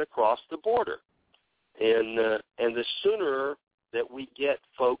walk it across the border, and the sooner that we get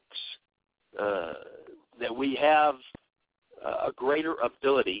folks that we have a greater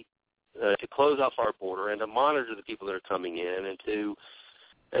ability to close off our border and to monitor the people that are coming in and to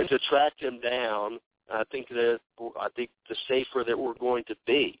track them down, I think the safer that we're going to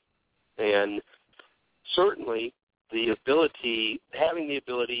be. And certainly having the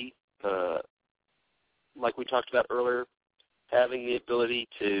ability, like we talked about earlier, having the ability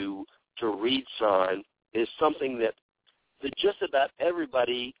to read sign is something that just about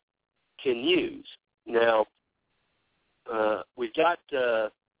everybody can use. Now, we've got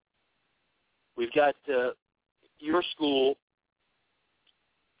your school,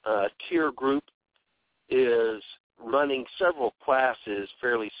 TYR Group, is running several classes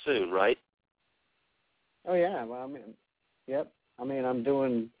fairly soon, right? Oh yeah, well, yep. I'm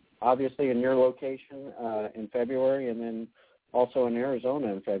doing obviously in your location in February, and then also in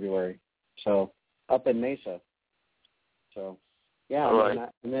Arizona in February. So up in Mesa. So yeah, right.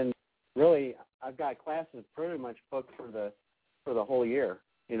 And then really I've got classes pretty much booked for the whole year,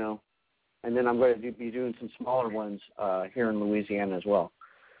 and then I'm going to be doing some smaller ones here in Louisiana as well.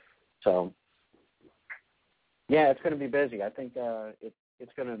 So yeah, it's going to be busy. I think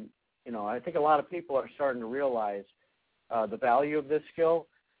it's going to, I think a lot of people are starting to realize the value of this skill.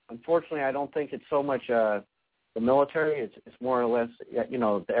 Unfortunately, I don't think it's so much the military. It's more or less,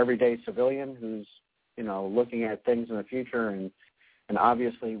 the everyday civilian who's, looking at things in the future and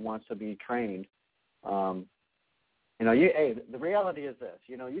obviously wants to be trained. The reality is this,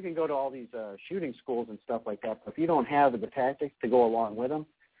 you can go to all these shooting schools and stuff like that, but if you don't have the tactics to go along with them,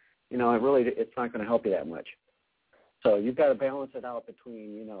 it's not going to help you that much. So you've got to balance it out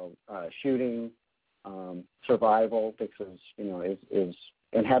between, shooting, survival, fixes,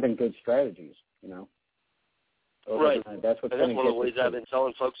 and having good strategies, Right. That's one of the ways I've been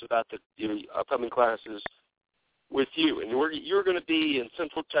telling folks about the upcoming classes with you. And you're going to be in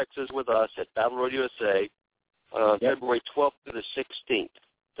Central Texas with us at Battle Road USA February 12th to the 16th.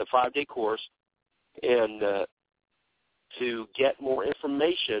 It's a 5-day course. And to get more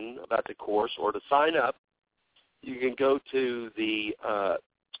information about the course or to sign up, you can go to the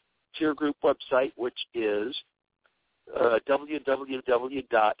TYR Group website, which is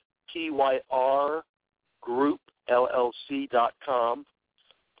www.TYRGroupLLC.com,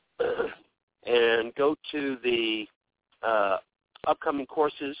 and go to the upcoming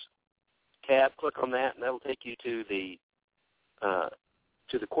courses tab. Click on that, and that will take you to the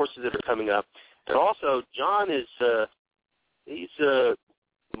courses that are coming up. And also, John is he's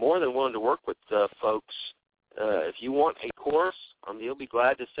more than willing to work with folks. If you want a course, he'll be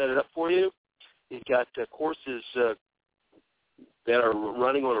glad to set it up for you. He's got courses that are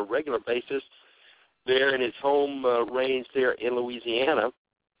running on a regular basis there in his home range there in Louisiana,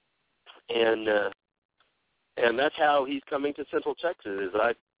 and that's how he's coming to Central Texas. Is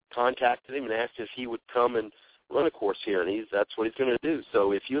I contacted him and asked if he would come and run a course here, and that's what he's going to do.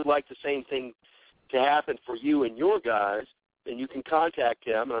 So if you'd like the same thing to happen for you and your guys, then you can contact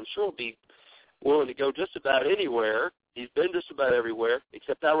him, and I'm sure he'll be willing to go just about anywhere. He's been just about everywhere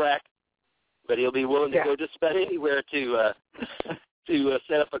except Iraq, but he'll be willing to go just about anywhere to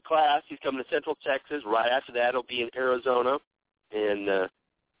set up a class. He's coming to Central Texas. Right after that, he'll be in Arizona, and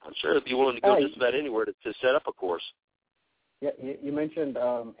I'm sure he'll be willing to go just about anywhere to set up a course. Yeah, you mentioned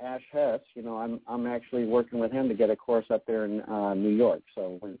Ash Hess. I'm actually working with him to get a course up there in New York,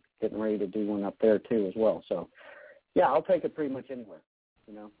 so we're getting ready to do one up there too as well. So, yeah, I'll take it pretty much anywhere.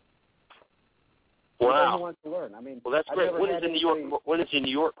 Wow. Who wants to learn? Well, that's great. When is the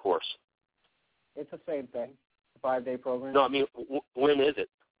New York course? It's the same thing, a 5-day program. No, when is it?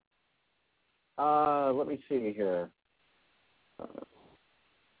 Let me see here. I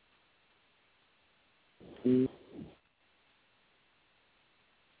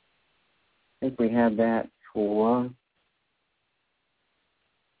think we have that for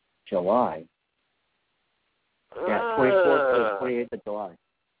July. Yeah, 24th to 28th of July.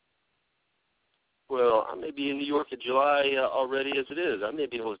 Well, I may be in New York in July already as it is. I may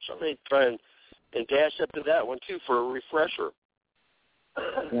be able to try and dash up to that one, too, for a refresher.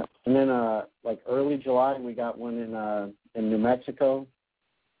 Yeah, and then like early July, we got one in New Mexico.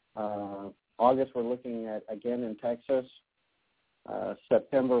 August we're looking at again in Texas.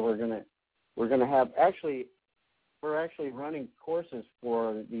 September we're gonna have we're actually running courses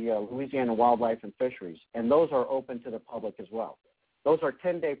for the Louisiana Wildlife and Fisheries, and those are open to the public as well. Those are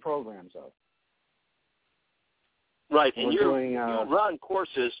 10-day programs, though. Right, and you run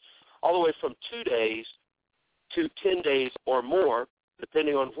courses all the way from 2 days to 10 days or more,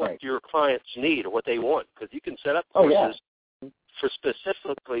 depending on what your clients need or what they want, because you can set up courses for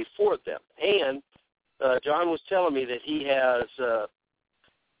specifically for them. And John was telling me that he has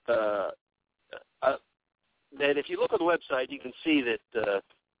that if you look on the website, you can see that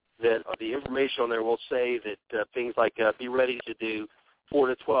that the information on there will say that things like be ready to do 4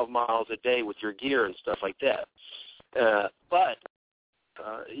 to 12 miles a day with your gear and stuff like that. But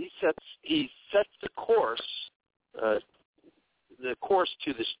he sets the course to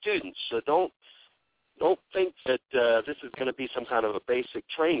the students. So don't think that this is going to be some kind of a basic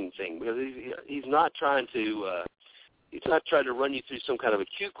training thing, because he's not trying to run you through some kind of a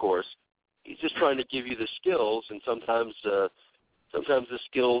Q course. He's just trying to give you the skills, and sometimes the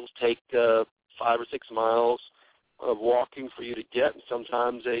skills take 5 or 6 miles of walking for you to get, and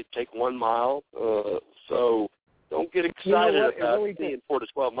sometimes they take 1 mile. So don't get excited about being 4 to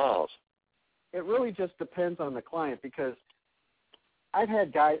 12 miles. It really just depends on the client, because I've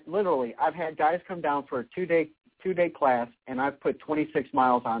had guys come down for a two-day class, and I've put 26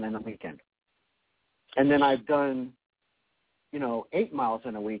 miles on in a weekend. And then I've done, 8 miles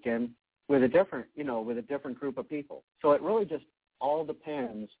in a weekend with a different group of people. So it really just all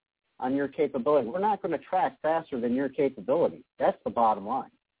depends on your capability. We're not going to track faster than your capability. That's the bottom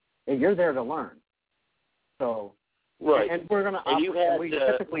line. You're there to learn. So, right. And we're going to operate. We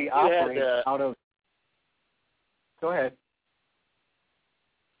typically operate out of. Go ahead.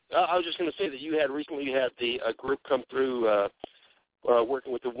 I was just going to say that you had a group come through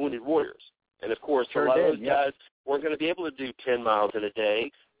working with the Wounded Warriors, and of course a lot of those guys weren't going to be able to do 10 miles in a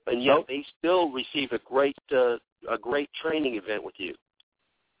day, and yet they still receive a great training event with you.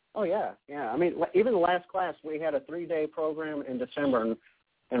 Oh yeah. I mean, even the last class, we had a 3-day program in December,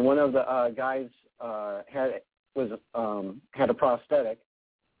 and one of the guys had a prosthetic,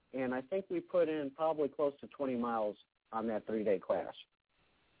 and I think we put in probably close to 20 miles on that 3-day class.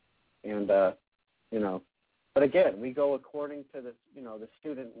 And but again, we go according to the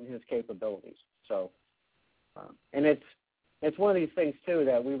student and his capabilities. So, and it's one of these things too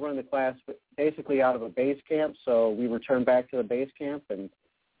that we run the class basically out of a base camp. So we return back to the base camp, and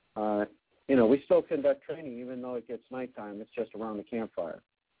we still conduct training even though it gets nighttime. It's just around the campfire.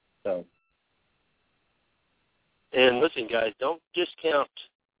 So. And listen, guys, don't discount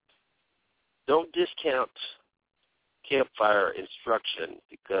campfire instruction,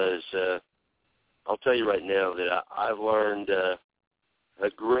 because I'll tell you right now that I've learned a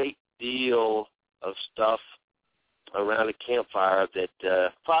great deal of stuff around a campfire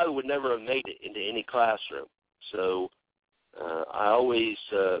that probably would never have made it into any classroom. So I always,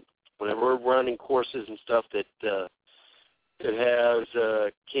 whenever we're running courses and stuff that has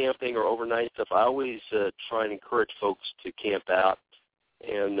camping or overnight stuff, I always try and encourage folks to camp out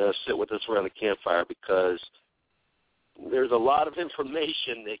and sit with us around the campfire, because there's a lot of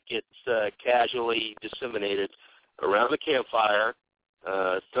information that gets casually disseminated around the campfire,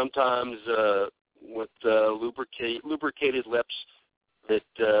 sometimes with lubricated lips that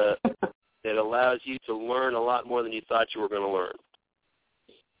allows you to learn a lot more than you thought you were going to learn.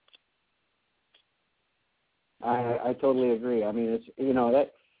 I totally agree. I mean, it's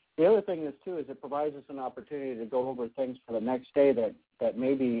that the other thing is too is it provides us an opportunity to go over things for the next day that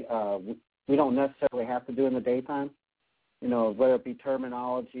maybe we don't necessarily have to do in the daytime. Whether it be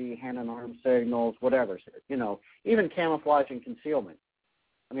terminology, hand and arm signals, whatever. Even camouflage and concealment.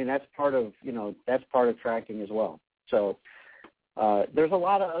 I mean, that's part of tracking as well. So there's a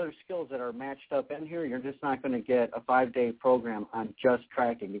lot of other skills that are matched up in here. You're just not going to get a 5-day program on just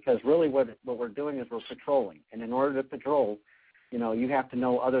tracking, because really what we're doing is we're patrolling. And in order to patrol, you have to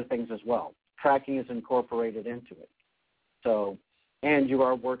know other things as well. Tracking is incorporated into it. So, and you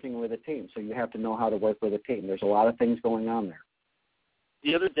are working with a team, so you have to know how to work with a team. There's a lot of things going on there.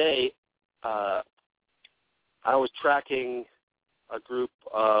 The other day, I was tracking a group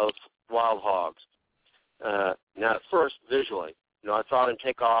of wild hogs. Now, at first, visually, I saw them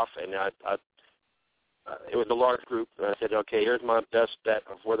take off, and it was a large group, and I said, okay, here's my best bet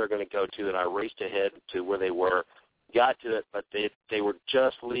of where they're going to go to, and I raced ahead to where they were, got to it, but they were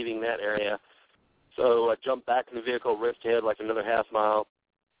just leaving that area. So I jumped back in the vehicle, raced ahead like another half mile,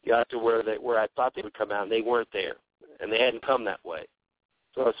 got to where I thought they would come out, and they weren't there, and they hadn't come that way.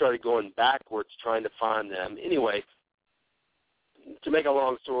 So I started going backwards trying to find them. Anyway, to make a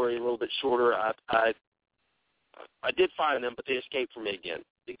long story a little bit shorter, I did find them, but they escaped from me again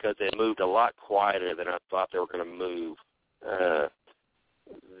because they moved a lot quieter than I thought they were going to move.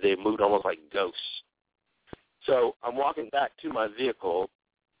 They moved almost like ghosts. So I'm walking back to my vehicle,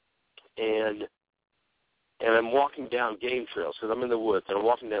 and I'm walking down game trails because I'm in the woods, and I'm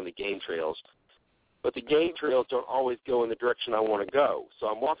walking down the game trails. But the game trails don't always go in the direction I want to go. So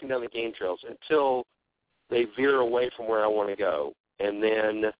I'm walking down the game trails until they veer away from where I want to go. And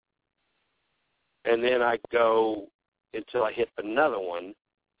then I go until I hit another one,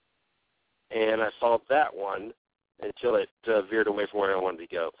 and I followed that one until it veered away from where I wanted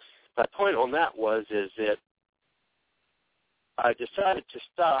to go. My point on that is that I decided to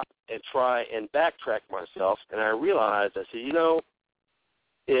stop and try and backtrack myself, and I realized, I said,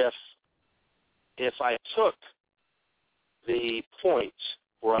 if I took the points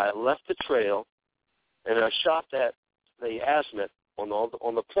where I left the trail and I shot the azimuth on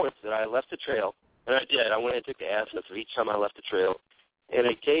the points that I left the trail, and I did. I went and took the azimuth for each time I left the trail, and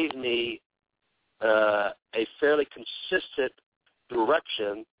it gave me a fairly consistent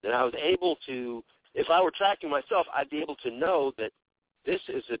direction that I was able to, if I were tracking myself, I'd be able to know that this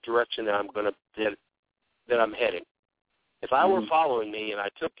is the direction that I'm heading. If I were following me and I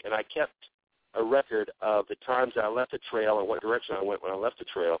kept a record of the times that I left the trail and what direction I went when I left the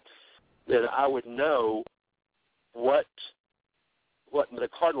trail, then I would know what the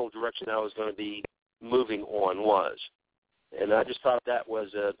cardinal direction I was going to be moving on was. And I just thought that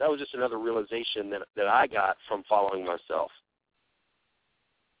was just another realization that I got from following myself.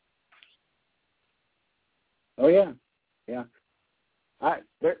 Oh yeah.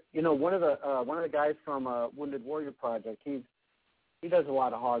 One of the guys from Wounded Warrior Project, he does a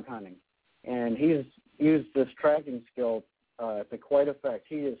lot of hog hunting, and he's used this tracking skill to quite effect.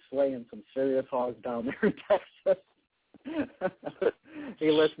 He is slaying some serious hogs down there in Texas.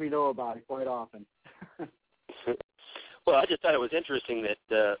 He lets me know about it quite often. Well, I just thought it was interesting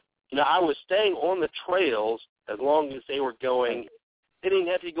that I was staying on the trails as long as they were going. They didn't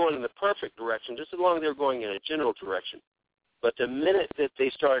have to be going in the perfect direction, just as long as they were going in a general direction. But the minute that they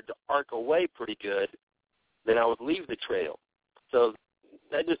started to arc away pretty good, then I would leave the trail. So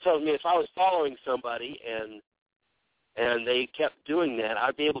that just tells me if I was following somebody and they kept doing that,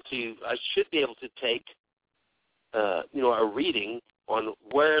 I should be able to take a reading on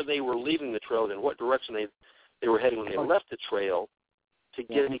where they were leaving the trail and what direction they were heading when they left the trail to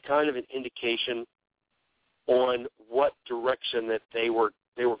give me kind of an indication on what direction that they were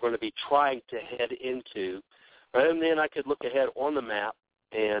going to be trying to head into. And then I could look ahead on the map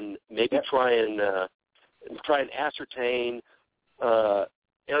and maybe try and ascertain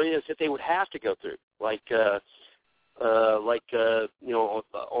areas that they would have to go through, like a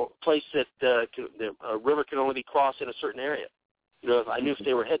place that a river can only be crossed in a certain area. If I knew if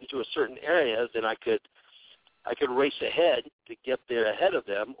they were heading to a certain area, then I could race ahead to get there ahead of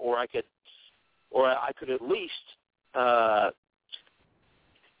them, or I could at least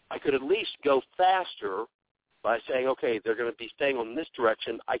go faster by saying, okay, they're going to be staying on this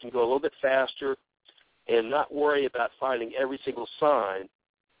direction. I can go a little bit faster and not worry about finding every single sign,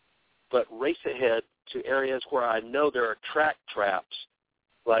 but race ahead to areas where I know there are track traps,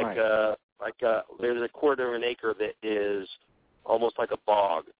 there's a quarter of an acre that is almost like a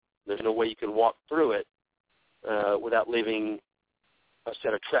bog. There's no way you can walk through it without leaving a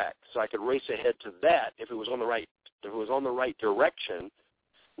set of tracks. So I could race ahead to that if it was on the right direction.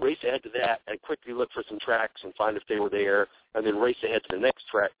 Race ahead to that and quickly look for some tracks and find if they were there, and then race ahead to the next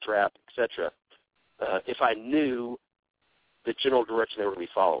trap, etc. If I knew the general direction they were going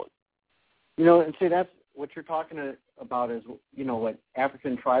to be following. And see, that's what you're talking about is, what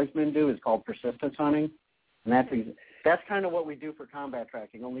African tribesmen do is called persistence hunting, and that's kind of what we do for combat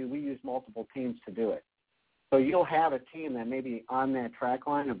tracking, only we use multiple teams to do it. So you'll have a team that may be on that track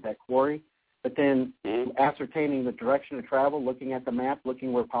line of that quarry, but then ascertaining the direction of travel, looking at the map,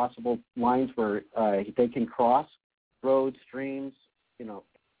 looking where possible lines where they can cross, roads, streams,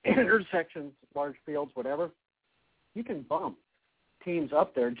 intersections, large fields, whatever. You can bump teams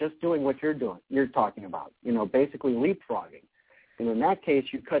up there just doing what you're talking about, basically leapfrogging. And in that case,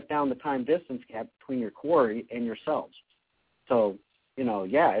 you cut down the time distance gap between your quarry and yourselves. So,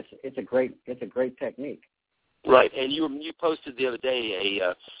 it's a great technique. Right, and you posted the other day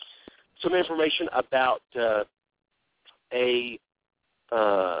some information about a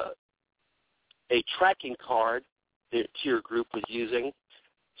tracking card that TYR Group was using,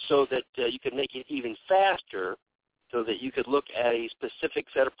 so that you could make it even faster, so that you could look at a specific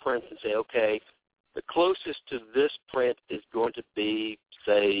set of prints and say, okay, the closest to this print is going to be,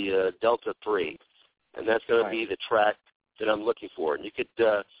 say, Delta 3, and that's going to be the track I'm looking for. And you could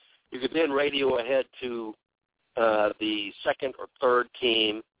then radio ahead to the second or third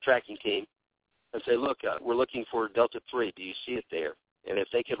tracking team, and say, look, we're looking for Delta 3. Do you see it there? And if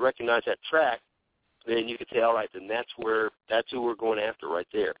they could recognize that track, then you could say, all right, then that's who we're going after right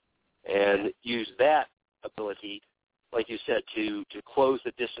there. And use that ability, like you said, to close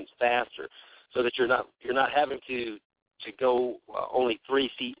the distance faster, so that you're not having to go only 3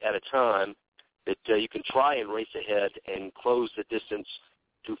 feet at a time, that you can try and race ahead and close the distance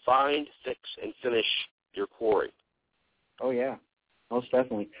to find, fix, and finish your quarry. Oh, yeah, most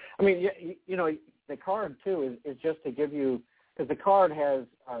definitely. I mean, the card, too, is just to give you, because the card has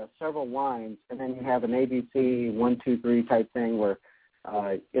several lines, and then you have an ABC 1, 2, 3 type thing where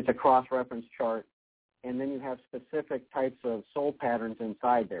it's a cross-reference chart, and then you have specific types of soul patterns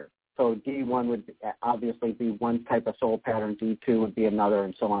inside there. So D1 would obviously be one type of soul pattern, D2 would be another,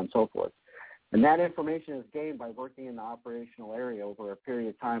 and so on and so forth. And that information is gained by working in the operational area over a period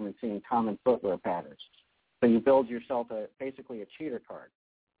of time and seeing common footwear patterns. So you build yourself basically a cheater card.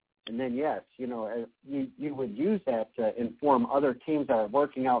 And then, yes, you would use that to inform other teams that are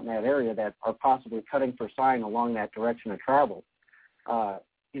working out in that area that are possibly cutting for sign along that direction of travel,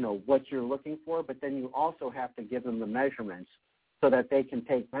 what you're looking for, but then you also have to give them the measurements so that they can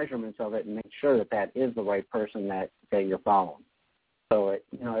take measurements of it and make sure that that is the right person that you're following. So,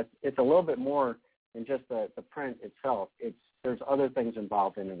 it's a little bit more than just the print itself. There's other things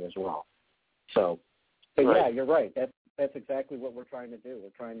involved in it as well. So, but right. Yeah, you're right. That's exactly what we're trying to do. We're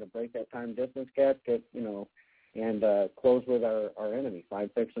trying to break that time distance gap, and close with our enemy, find,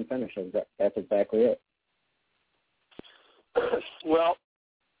 fix, and finish. That's exactly it. Well,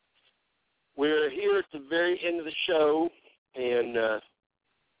 we're here at the very end of the show, and I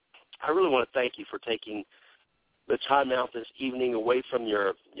really want to thank you for taking the time out this evening away from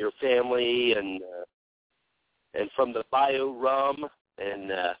your family and from the bio rum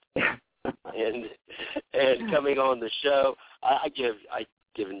and coming on the show. I've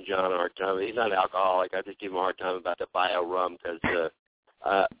given John a hard time. He's not an alcoholic. I just give him a hard time about the bio rum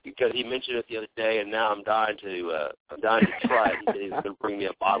because he mentioned it the other day, and now I'm dying to try it. He said he was going to bring me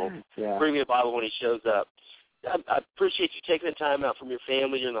a bottle. Yeah. Bring me a bottle when he shows up. I appreciate you taking the time out from your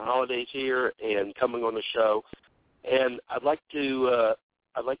family during the holidays here and coming on the show. And I'd like to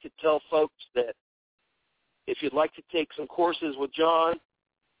tell folks that if you'd like to take some courses with John,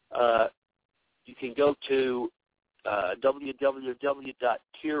 you can go to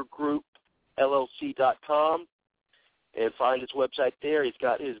www.tyrgroupllc.com and find his website there. He's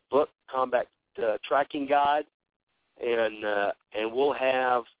got his book, Combat Tracking Guide, and we'll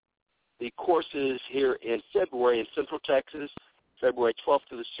have the courses here in February in Central Texas, February 12th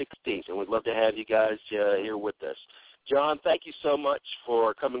to the 16th, and we'd love to have you guys here with us. John, thank you so much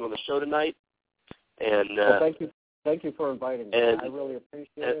for coming on the show tonight. And well, thank you for inviting me. I really appreciate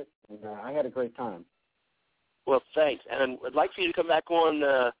it, and I had a great time. Well, thanks. And I'd like for you to come back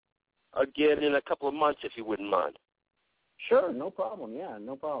on again in a couple of months, if you wouldn't mind. Sure, no problem. Yeah,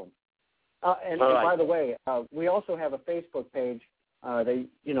 no problem. And by the way, we also have a Facebook page. I'll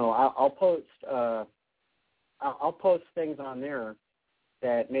post things on there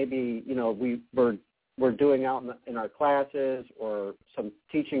that maybe we're doing out in our classes or some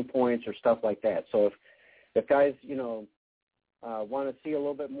teaching points or stuff like that. So if guys want to see a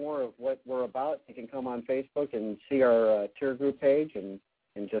little bit more of what we're about, you can come on Facebook and see our TYR Group page and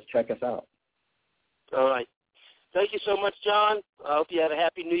just check us out. All right. Thank you so much, John. I hope you had a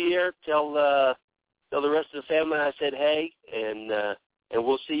happy New Year. Tell the rest of the family I said hey, and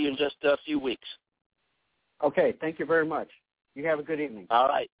we'll see you in just a few weeks. Okay. Thank you very much. You have a good evening. All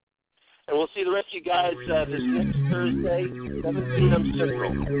right. And we'll see the rest of you guys this next Thursday, 7 p.m.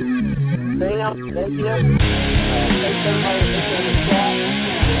 Central. Sam, thank you. Thanks everybody for listening to the chat.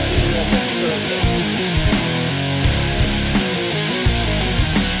 See you next Thursday.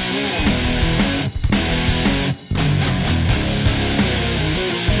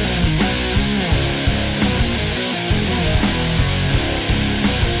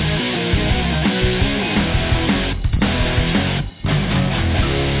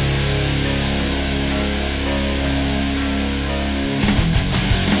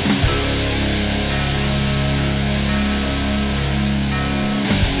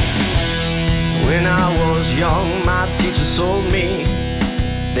 Young, my teacher told me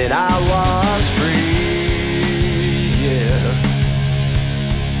that I was free, yeah.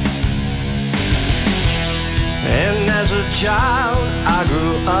 And as a child, I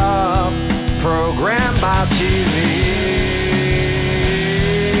grew up programmed by TV,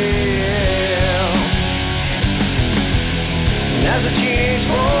 yeah. And as a teenage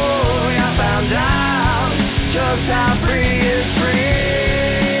boy, I found out just how free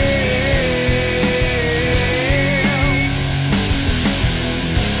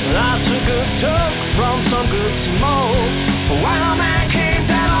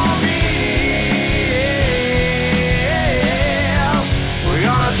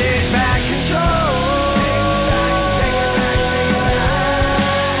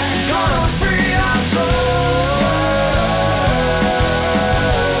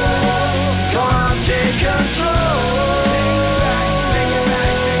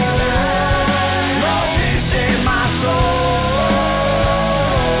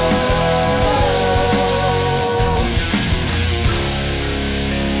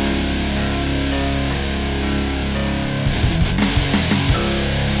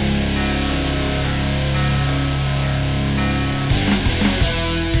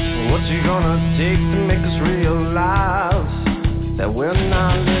gonna take to make us realize that we're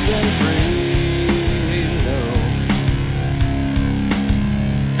not living free, no.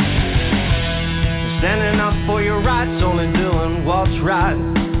 Standing up for your rights, only doing what's right,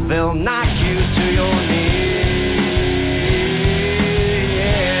 they'll knock you to your knees.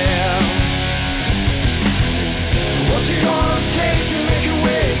 What's it gonna take to make you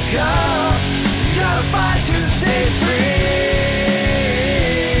wake up? You gotta fight to stay free.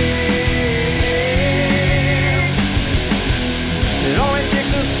 It only takes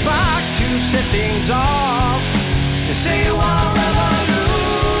a spark to set things off. They say you want a revolution,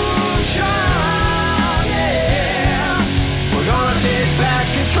 yeah. We're gonna take back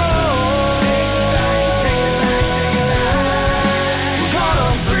control. We're gonna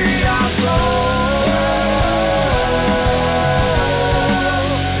free our soul.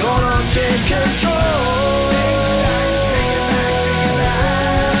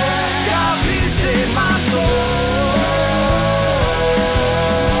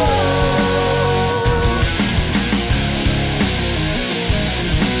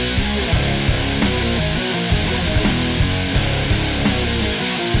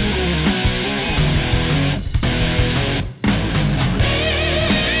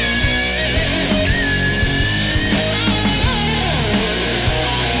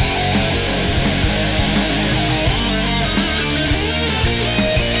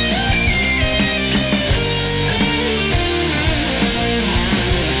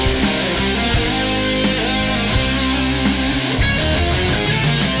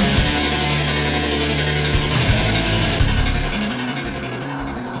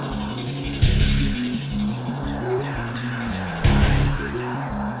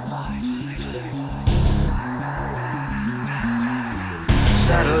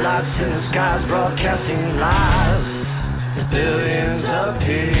 In the skies broadcasting lies to billions of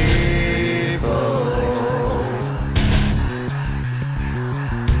people.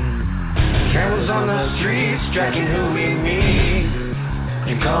 Cameras on the streets tracking who we meet.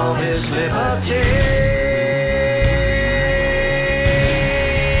 You call this liberty?